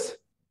like this.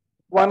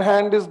 One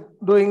hand is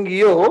doing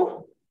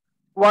yo.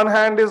 One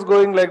hand is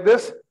going like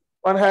this.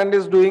 One hand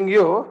is doing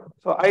yo.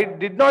 So I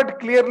did not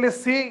clearly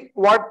see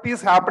what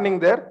is happening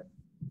there.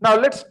 Now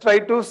let's try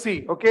to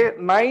see. Okay,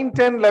 9,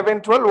 10,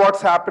 11, 12,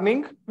 what's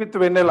happening with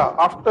vennela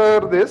after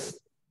this,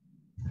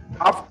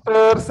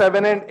 after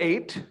 7 and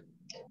 8.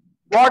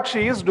 What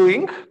she is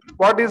doing,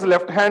 what is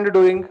left hand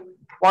doing,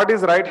 what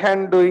is right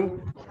hand doing,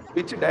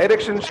 which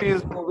direction she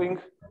is moving,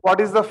 what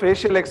is the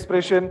facial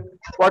expression,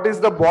 what is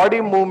the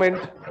body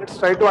movement. Let's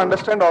try to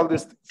understand all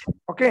these things.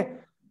 Okay,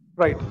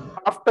 right.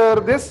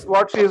 After this,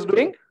 what she is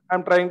doing,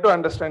 I'm trying to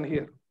understand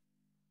here.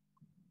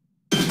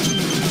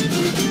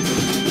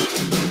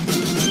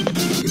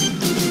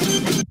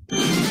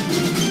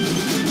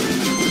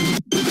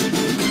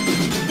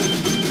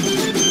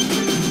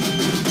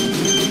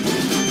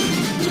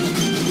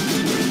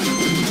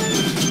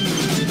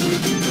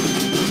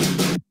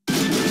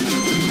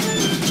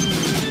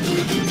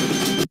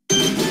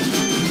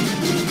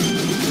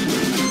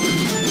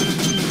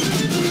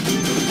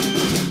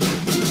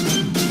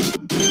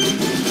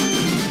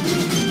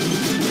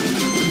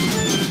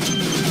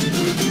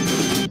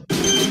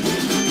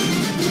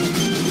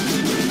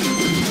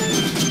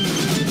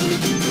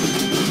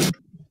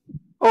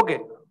 Okay,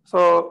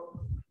 so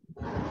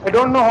I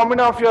don't know how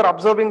many of you are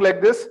observing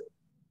like this.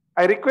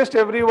 I request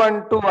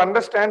everyone to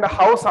understand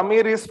how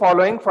Samir is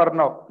following for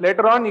now.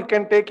 Later on, you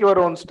can take your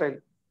own style.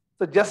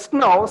 So just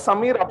now,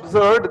 Samir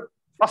observed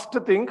first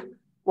thing,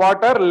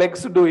 what are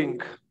legs doing?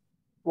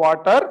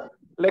 What are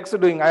legs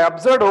doing? I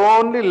observed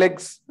only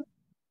legs.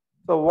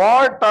 So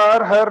what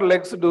are her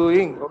legs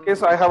doing? Okay,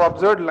 so I have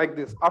observed like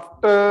this.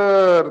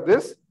 After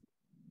this,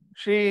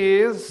 she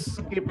is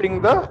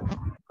keeping the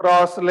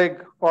cross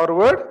leg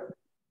forward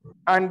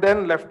and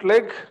then left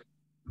leg,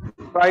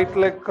 right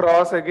leg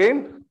cross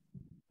again,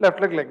 left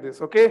leg like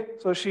this. Okay,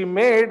 so she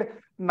made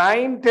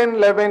 9, 10,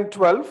 11,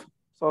 12.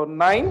 So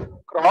 9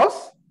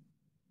 cross,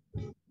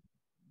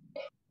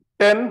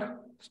 10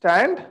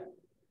 stand,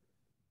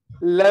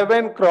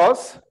 11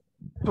 cross,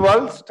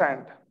 12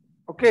 stand.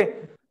 Okay,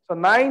 so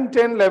 9,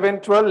 10, 11,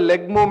 12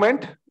 leg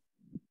movement.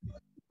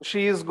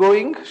 She is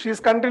going, she is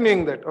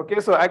continuing that. Okay,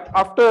 so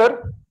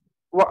after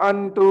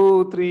 1,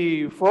 2,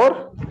 3,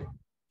 4,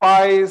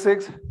 5,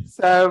 6,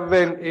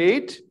 7,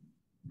 8,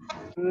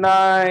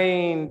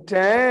 9,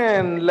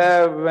 10,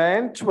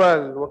 11,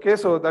 12. Okay,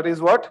 so that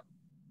is what?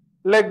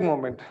 Leg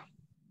movement.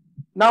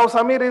 Now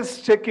Samir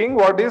is checking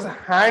what is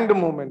hand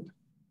movement.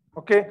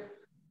 Okay,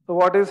 so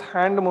what is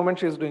hand movement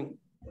she is doing?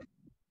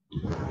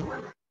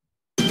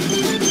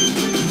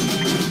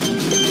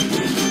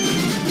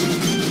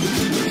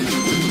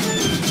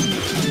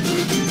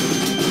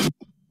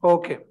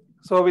 Okay,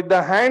 so with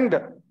the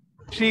hand,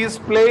 she is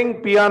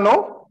playing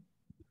piano.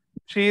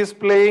 She is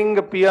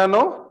playing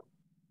piano.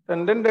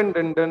 Dun, dun, dun,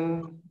 dun,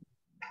 dun.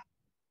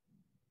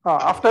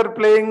 After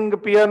playing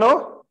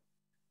piano,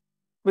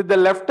 with the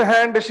left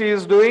hand, she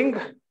is doing,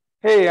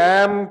 hey,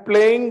 I am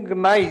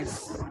playing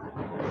nice.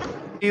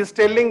 She is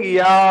telling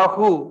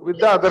Yahoo with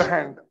the other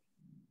hand.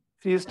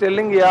 She is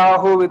telling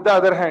Yahoo with the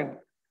other hand.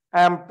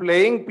 I am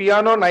playing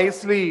piano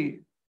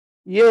nicely.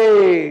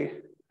 Yay.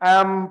 I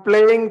am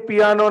playing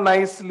piano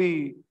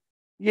nicely.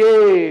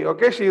 Yay.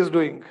 Okay, she is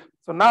doing.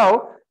 So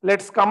now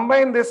let's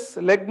combine this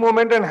leg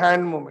movement and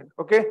hand movement.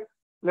 Okay,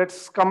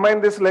 let's combine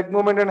this leg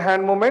movement and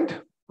hand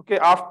movement. Okay,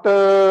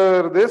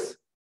 after this,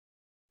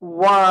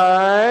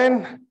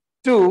 1,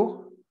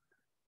 2,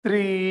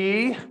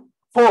 3,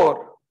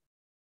 4.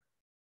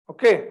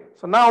 Okay,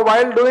 so now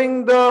while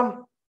doing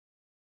the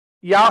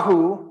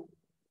Yahoo,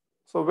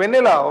 so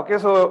vennela, okay,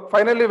 so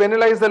finally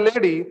vennela is the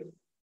lady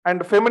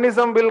and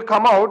feminism will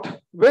come out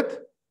with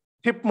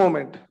hip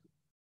movement.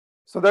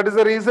 So that is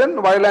the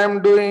reason while I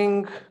am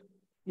doing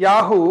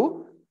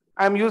Yahoo,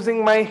 I am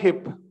using my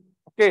hip.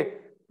 Okay,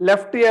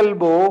 left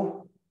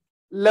elbow,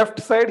 left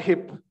side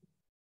hip.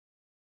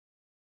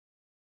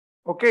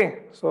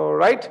 Okay, so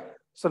right.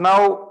 So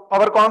now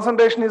our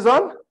concentration is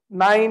on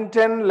 9,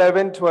 10,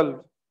 11,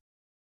 12.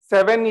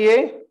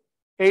 7A,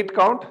 8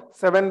 count,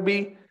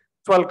 7B,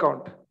 12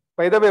 count.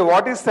 By the way,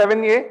 what is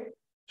 7A?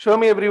 Show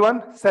me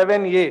everyone.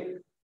 7A.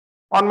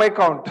 On my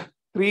count.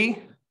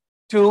 3,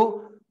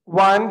 2,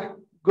 1,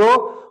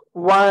 go.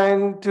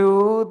 1,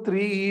 2,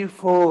 3,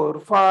 4,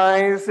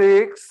 5,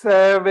 6,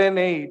 7,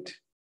 8.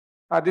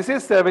 This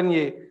is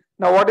 7A.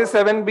 Now what is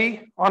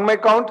 7B? On my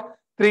count.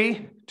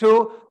 3,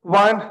 2,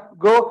 1,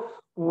 go.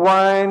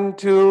 1,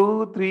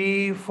 2,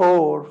 3,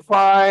 4,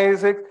 5,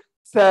 6,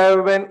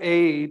 7,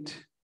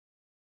 8.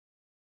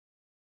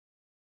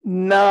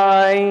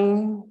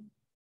 9,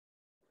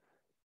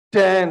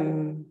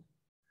 10,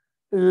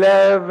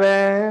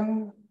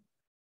 11,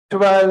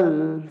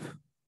 12.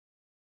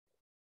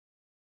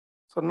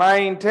 So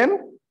 9,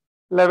 10,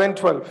 11,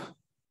 12.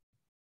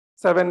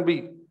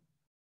 7B.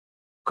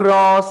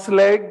 Cross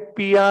leg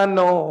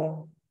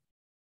piano.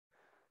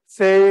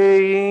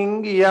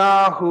 Saying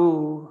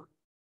Yahoo.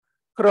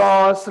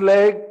 Cross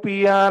leg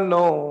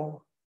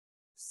piano.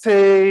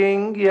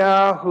 Saying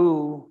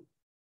Yahoo.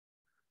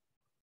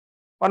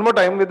 One more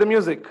time with the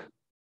music.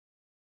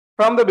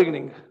 From the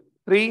beginning.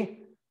 3,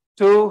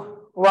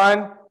 2,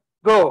 1,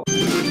 go.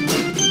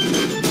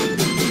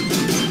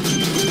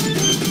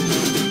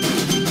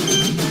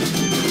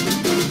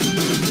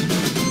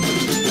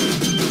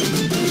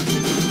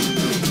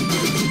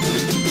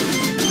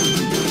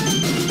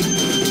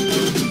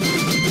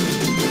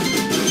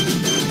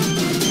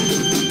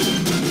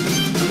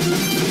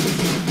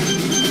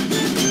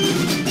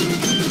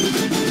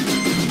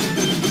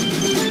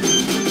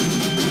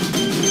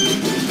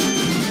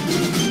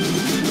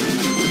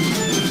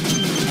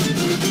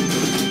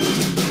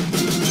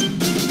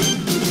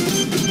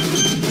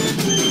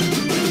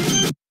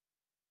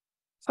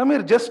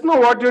 Samir, just know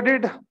what you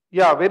did.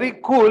 Yeah, very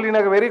cool, in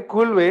a very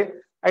cool way.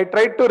 I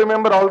tried to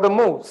remember all the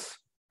moves.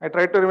 I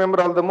tried to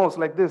remember all the moves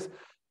like this.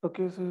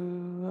 Okay, so,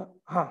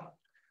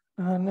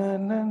 Na na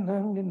na na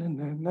na na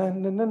na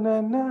na na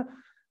na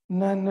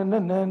na na na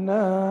na na.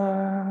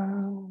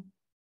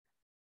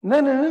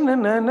 Na na na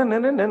na na na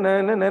na na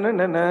na na na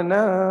na na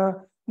na.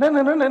 Na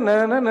na na na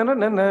na na na na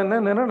na na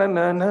na na na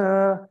na na.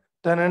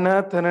 Ta na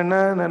na ta na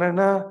na na na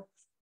na.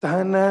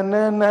 Ta na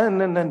na na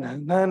na na na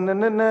na na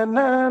na na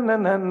na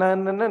na na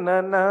na na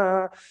na na.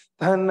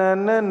 Ta na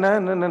na na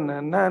na na na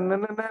na na na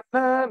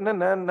na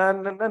na na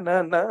na na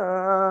na na.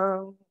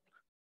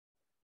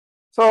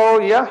 So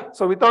yeah,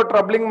 so without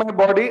troubling my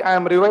body, I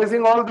am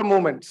revising all the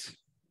movements.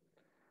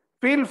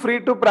 Feel free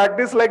to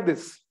practice like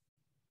this.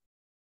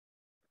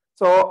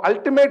 So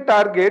ultimate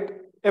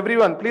target,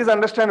 everyone, please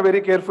understand very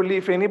carefully.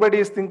 If anybody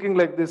is thinking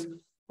like this,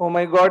 oh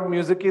my God,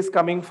 music is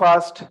coming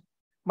fast.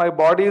 My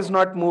body is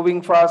not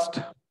moving fast.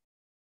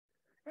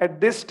 At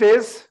this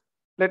stage,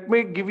 let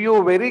me give you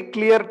a very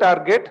clear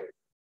target,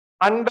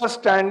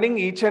 understanding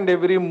each and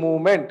every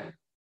movement.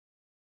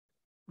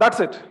 That's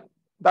it.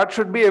 That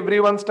should be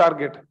everyone's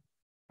target.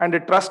 And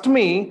trust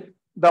me,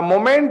 the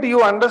moment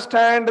you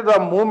understand the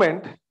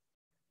movement,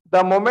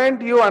 the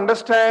moment you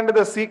understand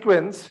the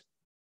sequence,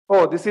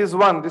 oh, this is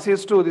 1, this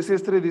is 2, this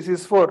is 3, this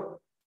is 4.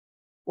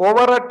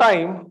 Over a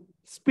time,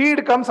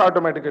 speed comes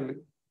automatically.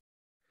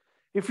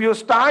 If you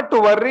start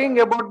worrying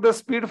about the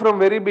speed from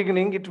very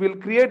beginning, it will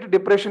create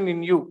depression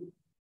in you.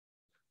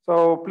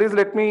 So please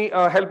let me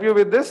help you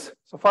with this.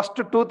 So first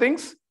 2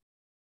 things.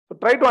 So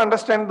try to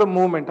understand the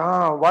movement.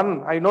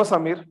 1, I know,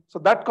 Samir. So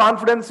that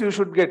confidence you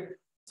should get.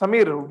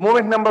 Samir,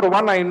 movement number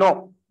 1, I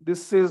know.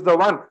 This is the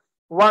one.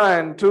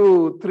 1,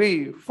 2,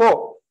 3,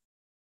 4.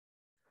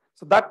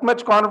 So that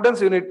much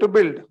confidence you need to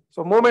build.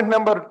 So movement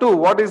number 2,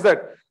 what is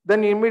that?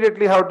 Then you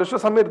immediately have to show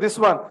Samir this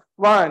one.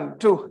 1,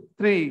 2,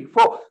 3,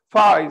 4,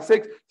 5,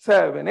 6,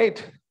 7,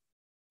 8.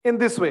 In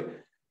this way.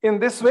 In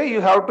this way,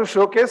 you have to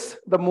showcase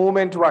the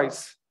movement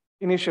wise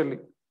initially.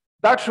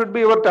 That should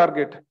be your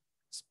target.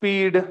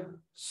 Speed,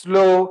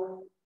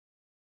 slow.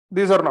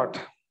 These are not.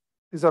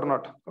 These are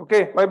not.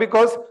 Okay. Why?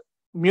 Because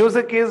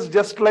music is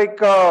just like,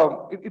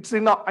 it's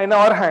in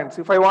our hands.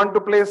 If I want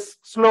to play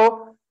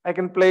slow, I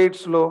can play it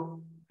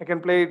slow. I can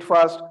play it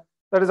fast.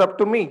 That is up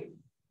to me.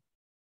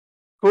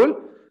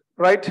 Cool?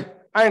 Right?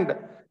 And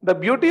the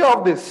beauty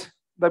of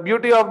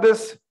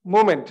this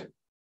movement,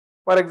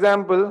 for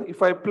example,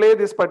 if I play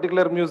this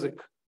particular music,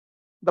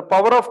 the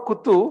power of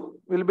Kuttu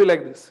will be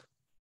like this.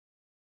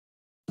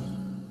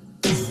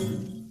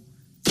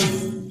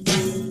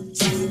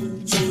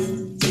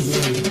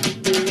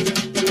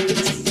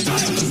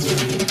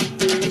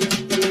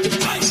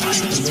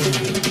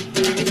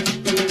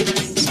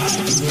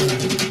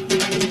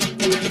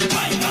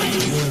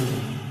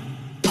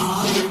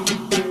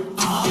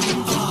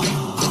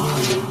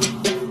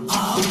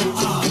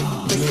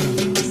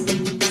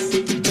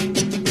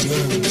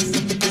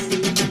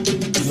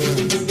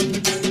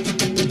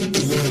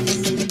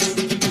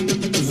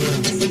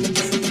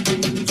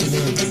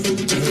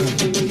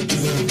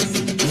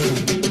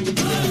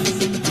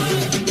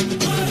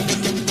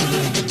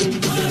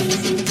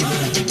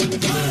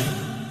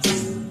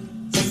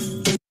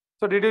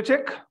 So did you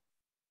check?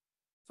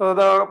 So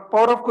the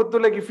power of Kuttu,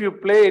 like if you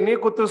play any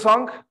Kuttu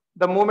song,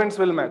 the movements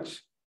will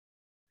match.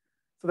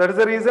 So that is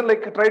the reason,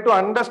 like try to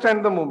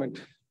understand the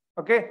movement.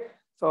 Okay.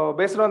 So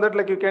based on that,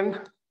 like you can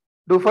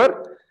do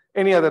for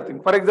any other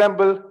thing. For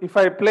example, if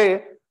I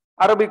play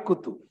Arabic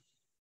Kuttu.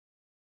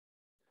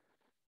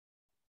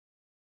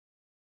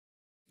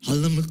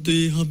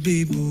 Halamati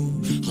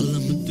Habibu,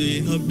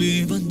 Halamati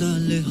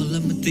Habibandale,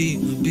 Halamati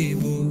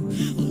Habibu,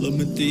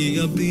 Halamati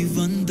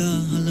Habibanda,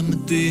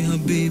 Halamati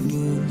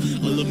Habibu,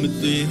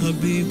 Halamati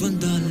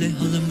Habibandale,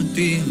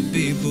 Halamati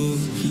Habibu,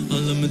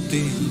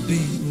 Halamati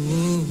Habibu.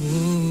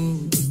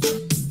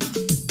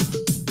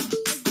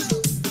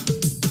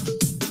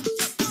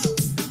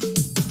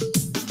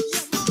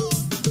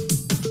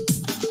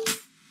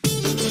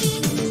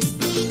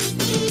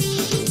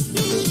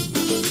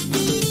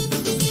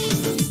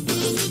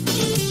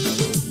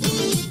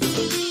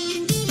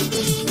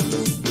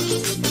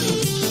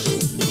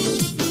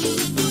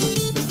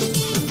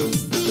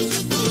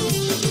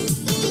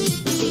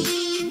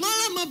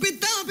 Malama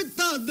pita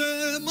pita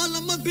de,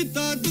 malama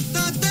pita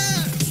pita de,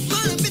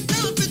 malama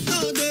pita.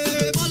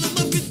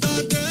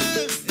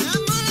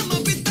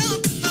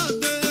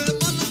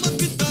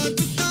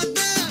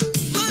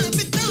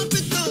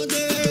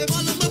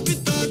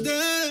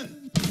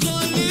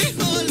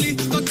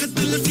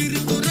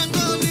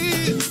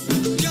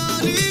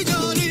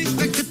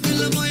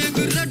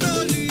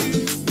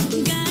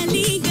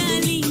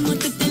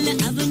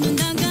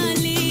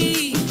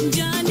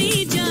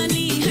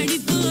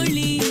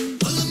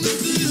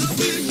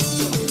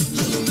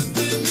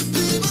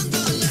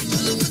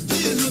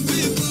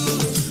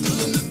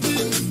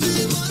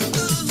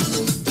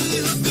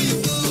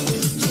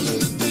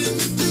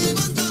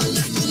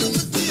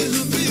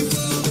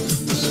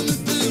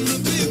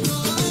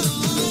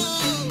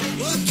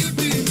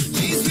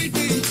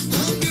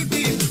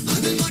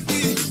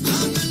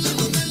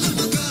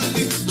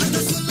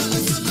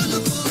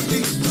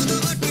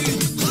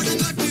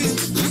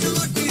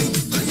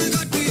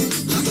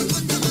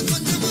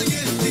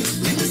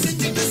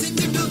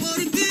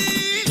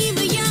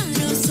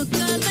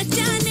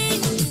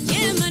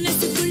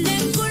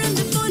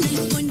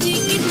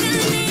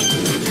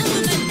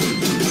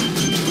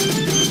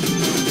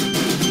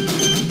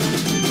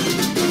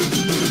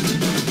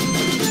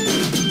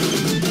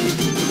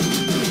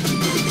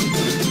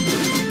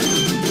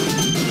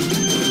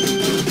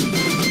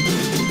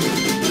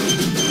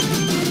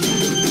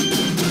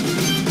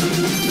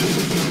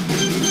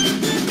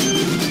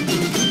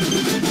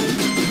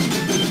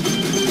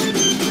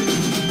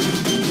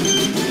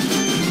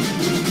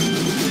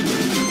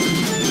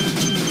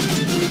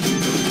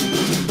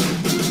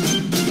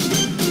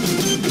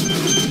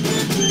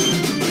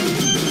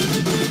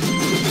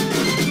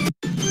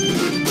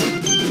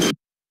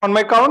 On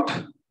my count,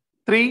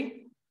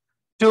 3,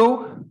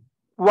 2,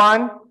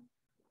 1,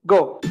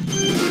 go.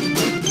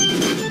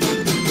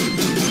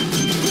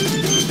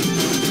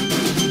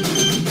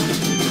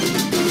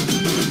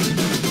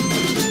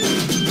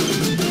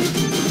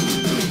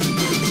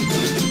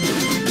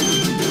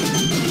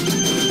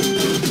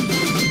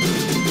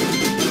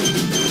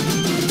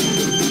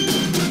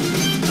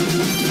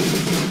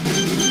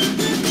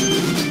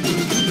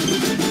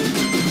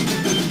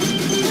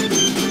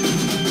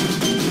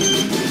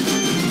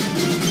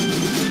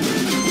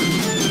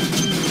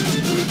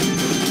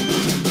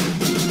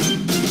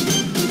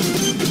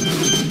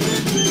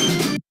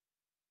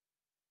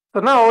 So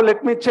now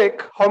let me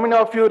check how many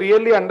of you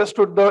really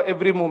understood the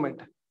every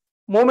movement.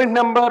 Movement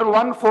number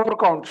 1, 4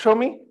 count. Show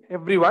me,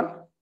 everyone.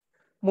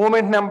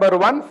 Movement number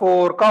 1,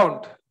 4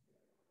 count.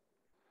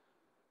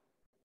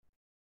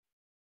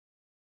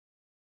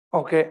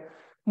 Okay.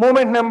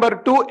 Movement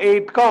number 2,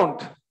 8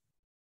 count.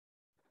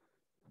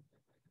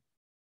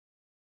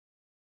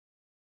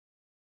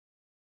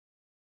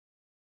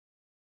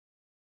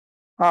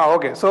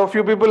 Okay. So a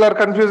few people are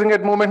confusing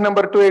at movement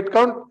number 2, 8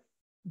 count.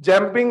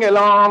 Jumping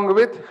along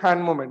with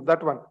hand movement.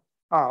 That one.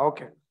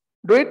 Okay.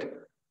 Do it.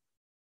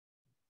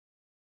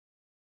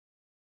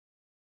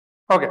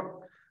 Okay.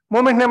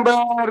 Movement number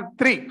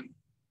 3.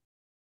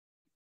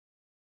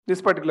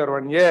 This particular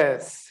one.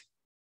 Yes.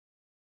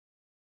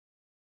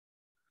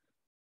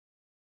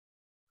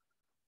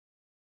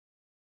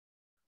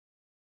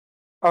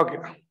 Okay.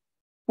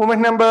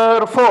 Movement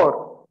number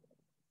 4.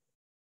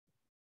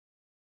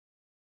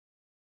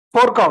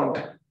 4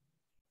 count.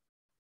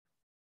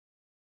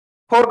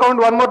 4 count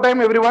one more time,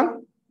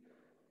 everyone.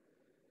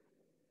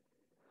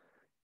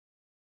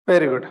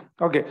 Very good.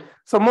 Okay.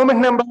 So movement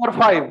number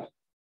 5.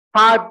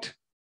 Heart,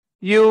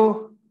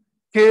 you,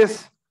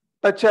 kiss,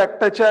 touch,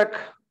 touch.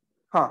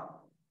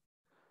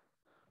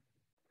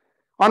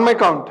 On my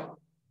count.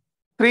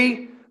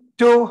 3,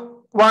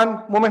 2,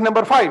 1. Movement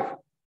number 5.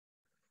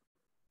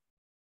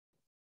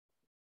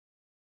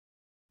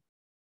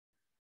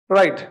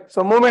 Right.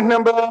 So movement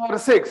number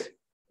 6.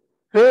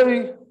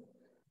 Hey,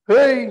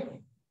 hey.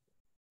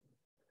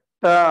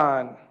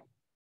 Turn.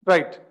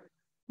 Right.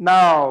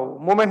 Now,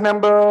 movement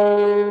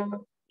number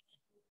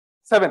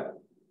 7.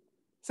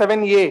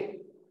 7A.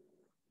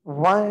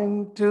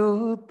 1,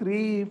 2,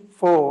 3,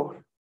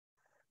 4,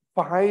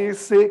 5,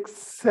 6,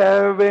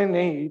 7,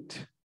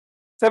 8.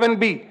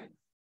 7B.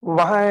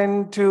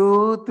 1,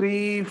 2,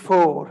 3,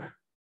 4,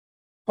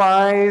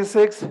 5,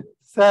 6,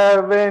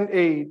 7,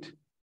 8,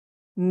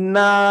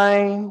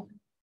 9,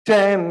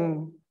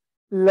 10,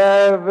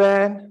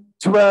 11,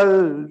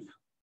 12.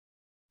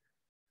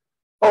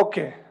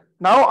 Okay.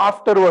 Now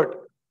afterwards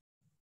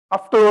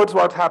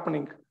what's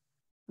happening?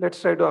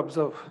 Let's try to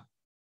observe.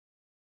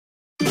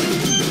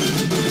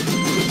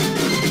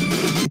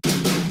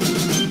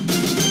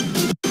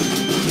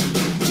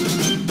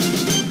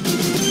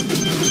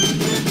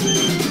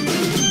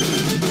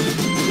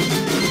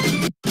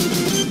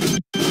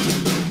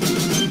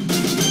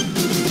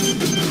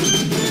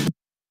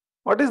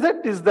 What is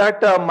that? Is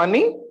that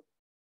money?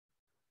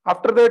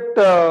 After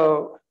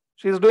that,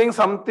 she's doing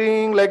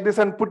something like this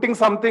and putting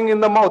something in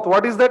the mouth.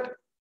 What is that?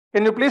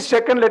 Can you please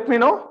check and let me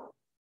know?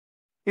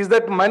 Is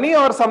that money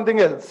or something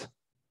else?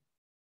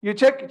 You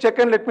check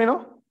and let me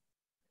know.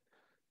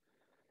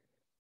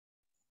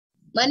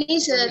 Money,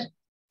 sir.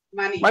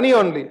 Money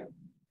only.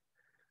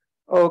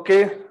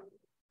 Okay.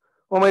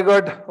 Oh my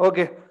God.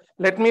 Okay.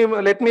 Let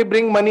me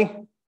bring money.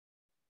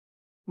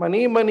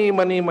 Money.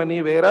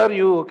 Where are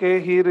you? Okay.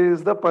 Here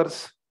is the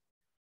purse.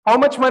 How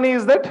much money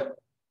is that?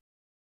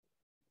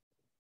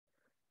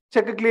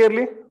 Check it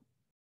clearly.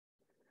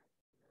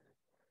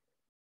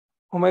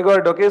 Oh my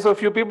God. Okay. So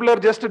few people are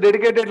just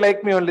dedicated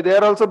like me only. They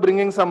are also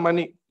bringing some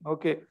money.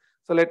 Okay.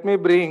 So let me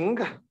bring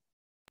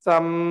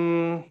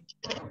some.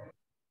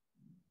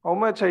 How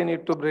much I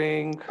need to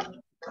bring?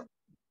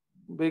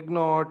 Big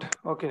note.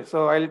 Okay.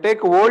 So I'll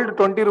take old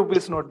 20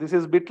 rupees note. This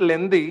is bit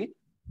lengthy.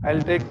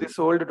 I'll take this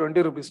old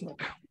 20 rupees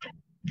note.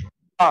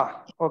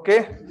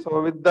 Okay.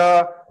 So with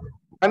the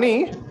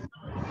money,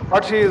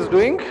 what she is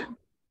doing?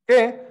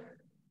 Okay.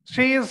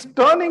 She is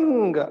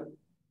turning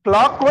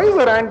clockwise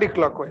or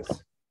anti-clockwise?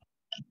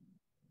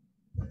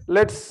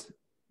 Let's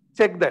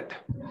check that.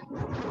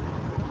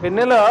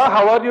 Vennela,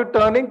 how are you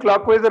turning,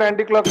 clockwise or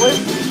anti-clockwise?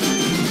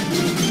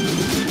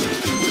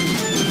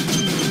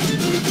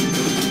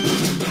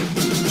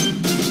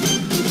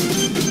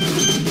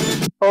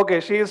 Okay,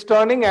 she is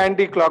turning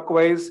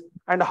anti-clockwise.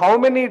 And how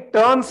many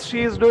turns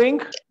she is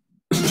doing?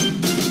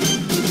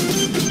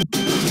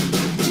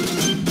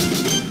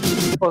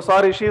 Oh,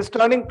 sorry, she is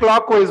turning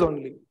clockwise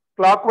only.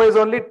 Clockwise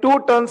only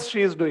 2 turns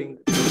she is doing.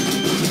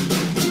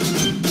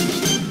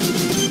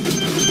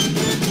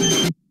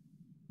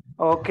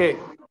 Okay,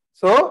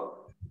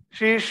 so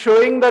she is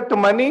showing that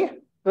money.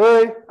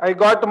 Hey, I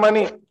got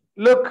money.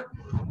 Look.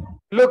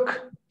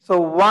 So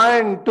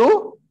 1,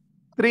 2,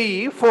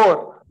 3,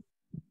 4.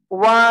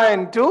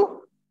 1,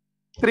 2,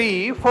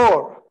 3,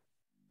 4.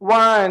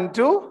 1,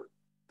 2,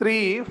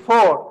 3,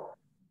 4.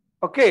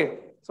 Okay,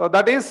 so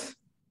that is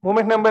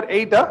Movement number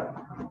 8,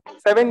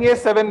 7A,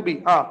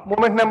 7B.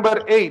 Movement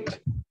number 8.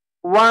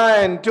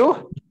 1,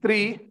 2,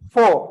 3,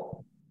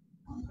 4.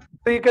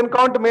 So you can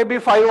count maybe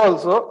 5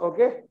 also.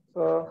 Okay.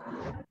 So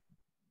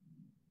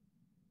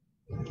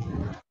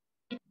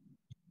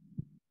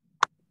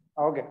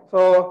okay.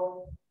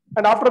 So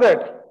and after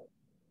that,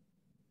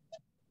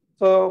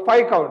 so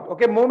 5 count.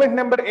 Okay. Movement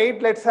number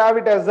 8. Let's have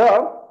it as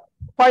a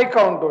 5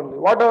 count only.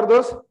 What are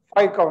those?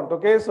 5 count.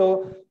 Okay.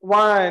 So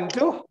 1,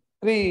 2,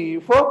 3,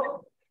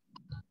 4,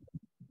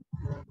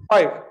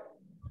 5.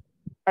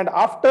 And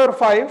after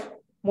 5,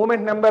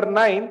 movement number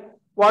 9,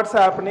 what's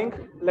happening?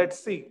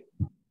 Let's see.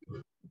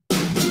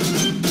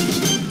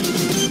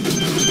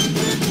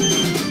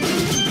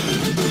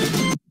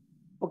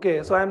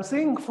 Okay, so I'm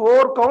seeing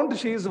 4 count,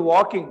 she is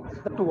walking.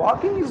 That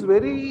walking is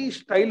very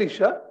stylish.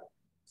 Huh?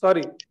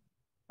 Sorry.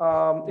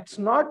 It's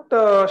not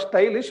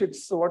stylish,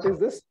 it's, what is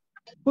this?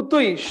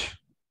 Putuish.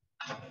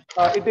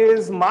 It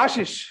is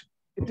mashish.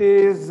 It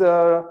is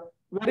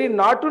very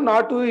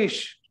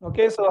natu-ish.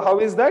 Okay, so how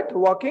is that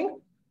walking?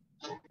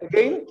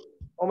 Again,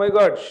 oh my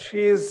God, she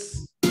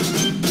is.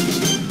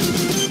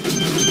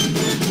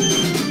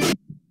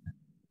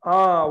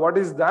 What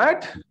is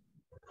that?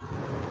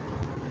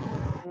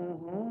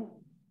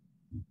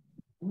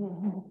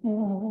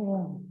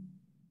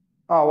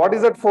 What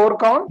is that 4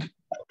 count?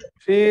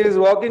 She is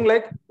walking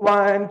like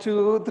 1,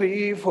 2,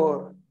 3,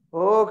 4.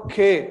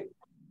 Okay,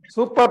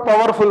 super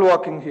powerful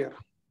walking here.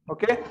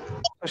 Okay,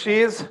 so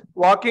she is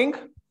walking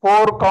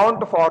 4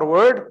 count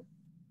forward,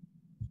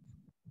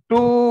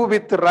 2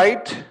 with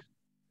right,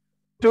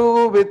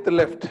 2 with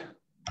left.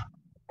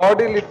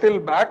 Body little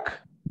back,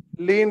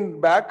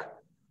 lean back.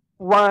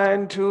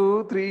 1,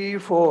 2, 3,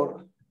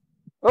 4.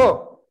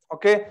 Oh,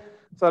 okay.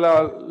 So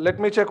let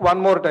me check one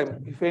more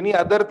time. If any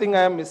other thing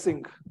I am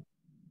missing.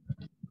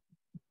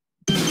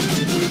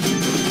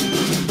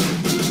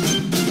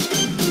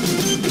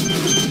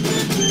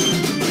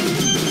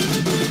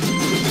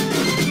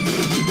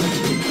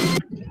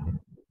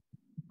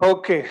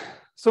 Okay,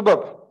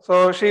 superb.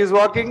 So she is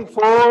walking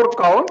 4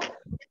 count,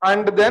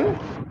 and then,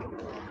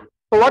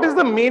 so what is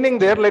the meaning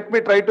there? Let me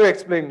try to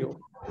explain you.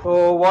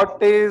 So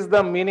what is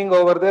the meaning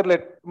over there?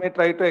 Let me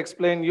try to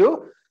explain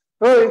you.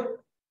 Hey,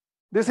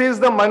 this is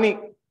the money.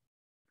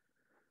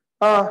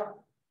 Do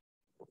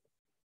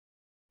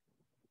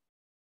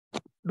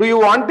you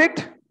want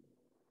it?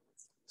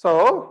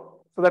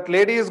 So that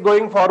lady is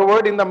going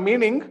forward in the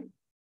meaning.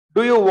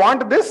 Do you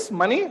want this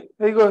money?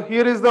 There you go.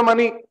 Here is the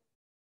money.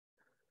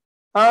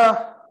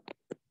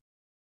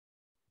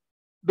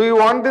 Do you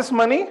want this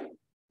money?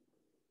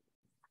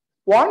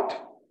 Want?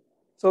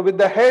 So with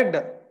the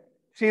head,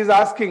 she is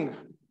asking.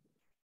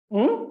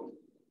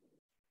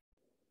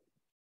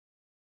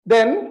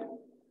 Then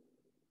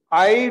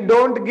I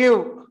don't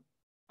give.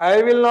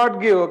 I will not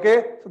give.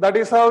 Okay. So that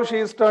is how she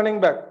is turning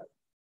back.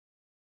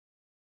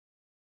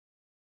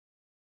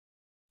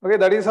 Okay.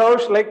 That is how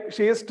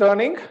she is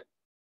turning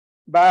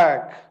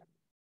back.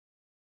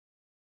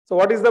 So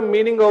what is the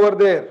meaning over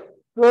there?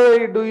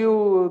 Hey, do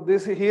you,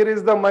 this, here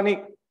is the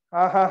money.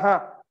 I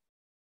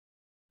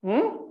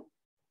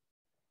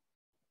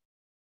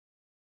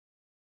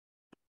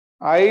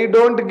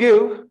don't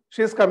give,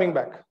 she is coming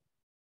back.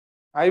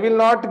 I will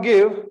not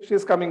give, she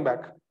is coming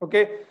back.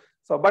 Okay.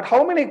 So, but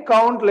how many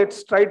count?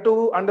 Let's try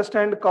to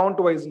understand count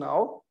wise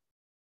now.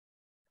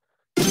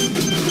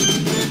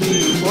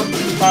 3, 4,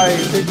 5,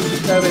 6,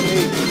 7,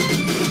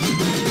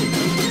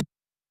 8.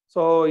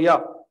 So, yeah.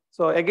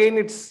 So again,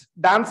 it's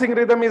dancing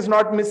rhythm is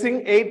not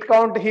missing. 8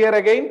 count here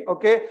again.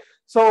 Okay.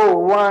 So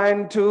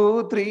 1,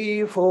 2,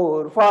 3,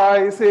 4,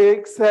 5,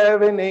 6,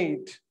 7,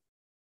 8.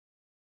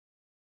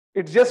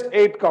 It's just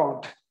 8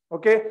 count.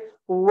 Okay.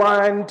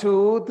 1,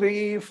 2,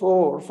 3,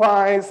 4,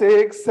 5,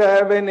 6,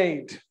 7,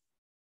 8.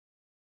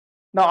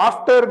 Now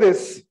after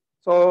this,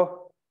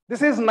 so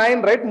this is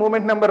 9, right?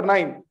 Movement number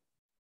 9.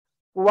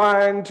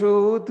 1,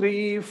 2,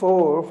 3,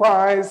 4,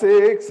 5,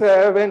 6,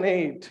 7,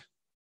 8.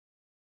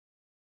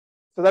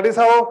 So that is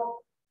how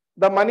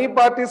the money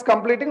part is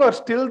completing, or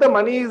still the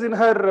money is in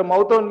her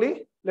mouth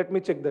only. Let me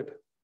check that.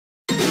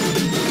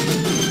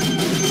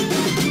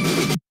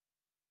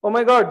 Oh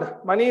my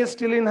God, money is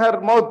still in her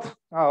mouth.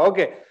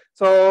 Okay.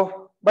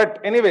 So, but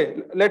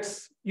anyway,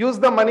 let's use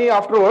the money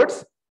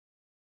afterwards.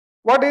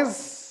 What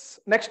is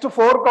next to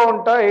 4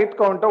 counter, 8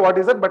 counter? What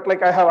is it? But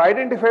like I have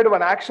identified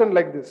one action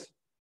like this.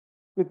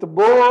 With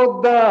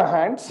both the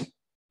hands,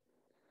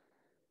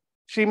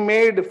 she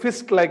made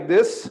fist like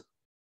this.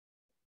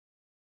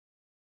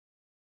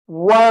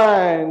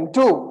 1,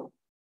 2.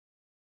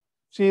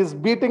 She is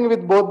beating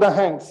with both the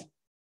hands.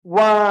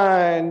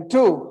 1,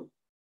 2,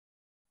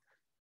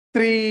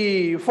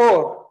 3,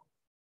 4.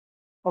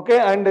 Okay,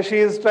 and she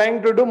is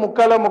trying to do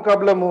Mukkala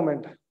Mukabla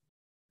movement.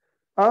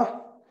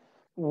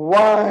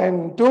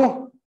 1,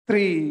 2,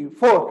 3,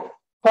 4,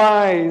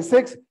 5,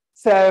 6,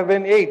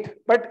 7, 8.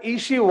 But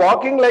is she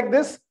walking like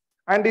this?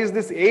 And is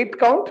this 8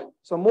 count?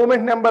 So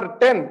movement number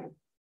 10.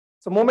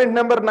 So movement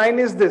number 9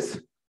 is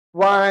this.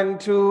 1,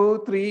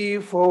 2, 3,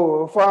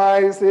 4,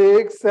 5,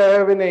 6,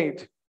 7,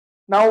 8.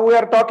 Now we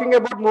are talking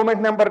about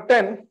movement number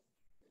 10.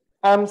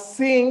 I'm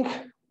seeing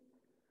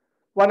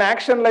one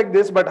action like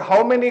this, but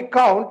how many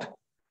count?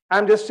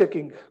 I'm just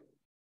checking.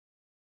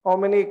 How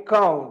many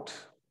count?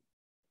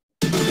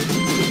 1,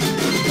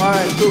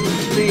 2,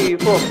 3,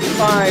 4,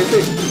 5,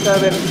 6,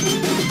 7.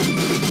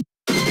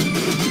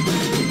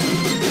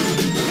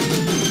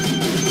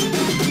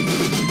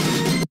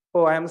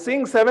 Oh, I am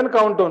seeing 7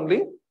 count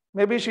only.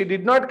 Maybe she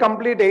did not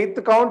complete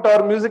 8th count,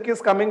 or music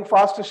is coming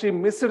fast. She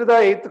missed the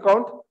 8th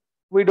count.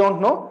 We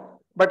don't know.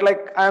 But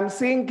like I am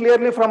seeing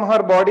clearly from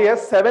her body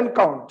as 7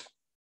 count.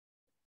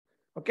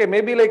 Okay,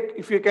 maybe like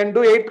if you can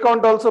do 8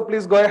 count also,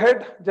 please go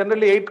ahead.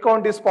 Generally 8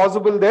 count is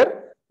possible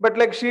there, but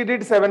like she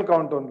did 7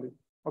 count only.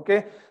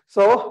 Okay,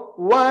 so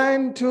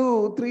 1,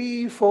 2,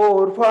 3,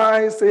 4,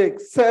 5,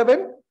 6,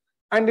 7,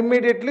 and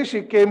immediately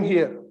she came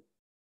here.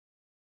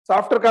 So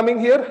after coming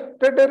here,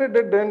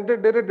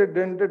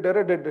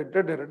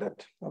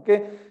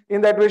 okay,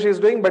 in that way she is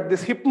doing, but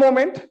this hip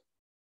movement,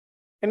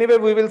 anyway,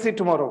 we will see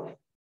tomorrow.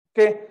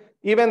 Okay,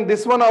 even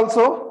this one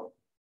also,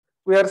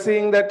 we are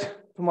seeing that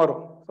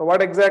tomorrow. So what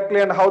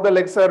exactly and how the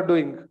legs are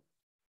doing.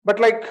 But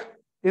like,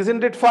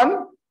 isn't it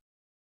fun?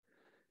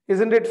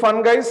 Isn't it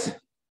fun, guys?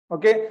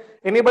 Okay,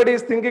 anybody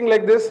is thinking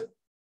like this?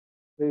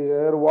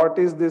 Here, what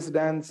is this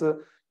dance?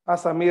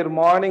 Samir,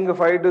 morning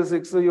 5 to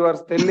 6, you are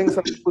telling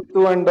some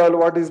kuttu and all.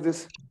 What is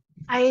this?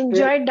 I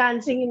enjoyed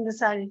dancing in the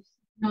sari.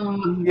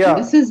 Yeah.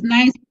 This is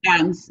nice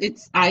dance.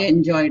 I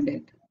enjoyed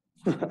it.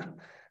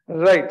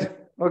 Right.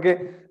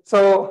 Okay.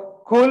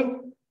 So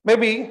cool.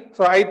 Maybe.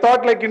 So I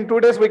thought like in 2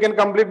 days we can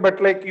complete,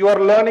 but like you are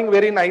learning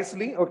very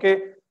nicely.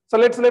 Okay. So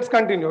let's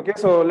continue. Okay.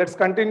 So let's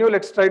continue.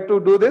 Let's try to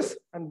do this,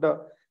 and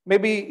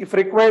maybe if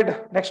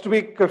required next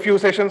week a few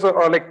sessions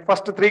or like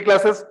first 3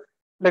 classes,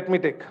 let me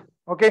take.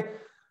 Okay.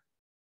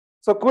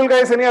 So cool,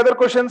 guys. Any other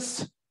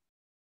questions?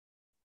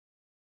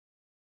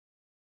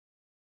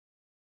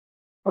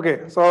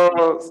 Okay,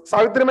 so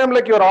Savitri ma'am,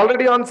 like you're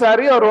already on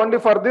sari, or only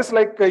for this,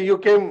 like you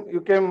came.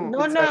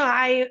 No,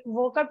 I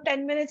woke up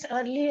 10 minutes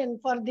early, and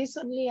for this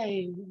only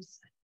I.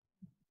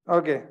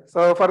 Okay,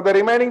 so for the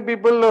remaining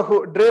people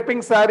who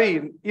draping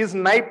sari is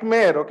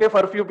nightmare. Okay, for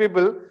a few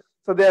people,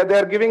 so they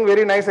are giving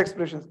very nice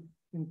expressions.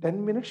 In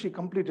 10 minutes she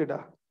completed.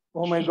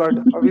 Oh my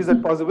God, how is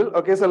that possible?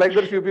 Okay, so like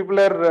that few people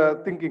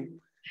are thinking.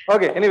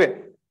 Okay,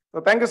 anyway,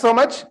 so thank you so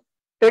much.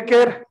 Take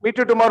care. Meet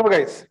you tomorrow,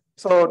 guys.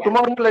 So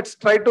tomorrow let's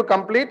try to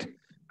complete.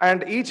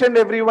 And each and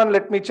every one,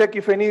 let me check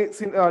if any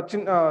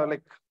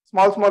like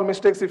small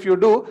mistakes, if you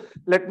do,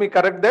 let me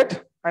correct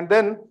that. And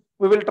then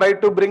we will try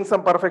to bring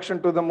some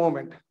perfection to the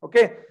movement.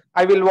 Okay.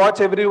 I will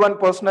watch everyone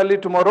personally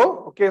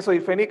tomorrow. Okay. So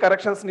if any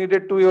corrections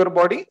needed to your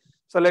body,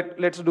 so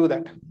let's do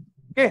that.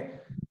 Okay.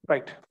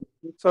 Right.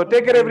 So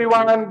take care,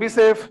 everyone. Be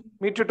safe.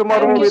 Meet you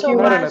tomorrow. Thank you with so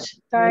more much.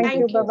 Thank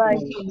you. Bye-bye.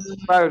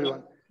 Bye,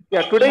 everyone.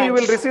 Yeah. Today you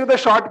will receive the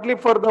short clip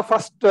for the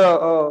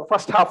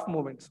first half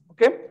movements.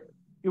 Okay.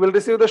 You will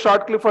receive the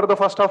short clip for the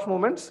first half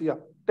movements. Yeah.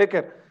 Take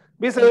care.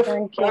 Be safe.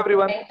 Thank you. Bye,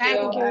 everyone.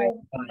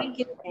 Thank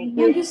you. Thank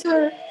you,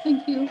 sir.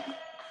 Thank you.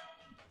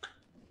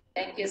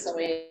 Thank you so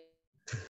much.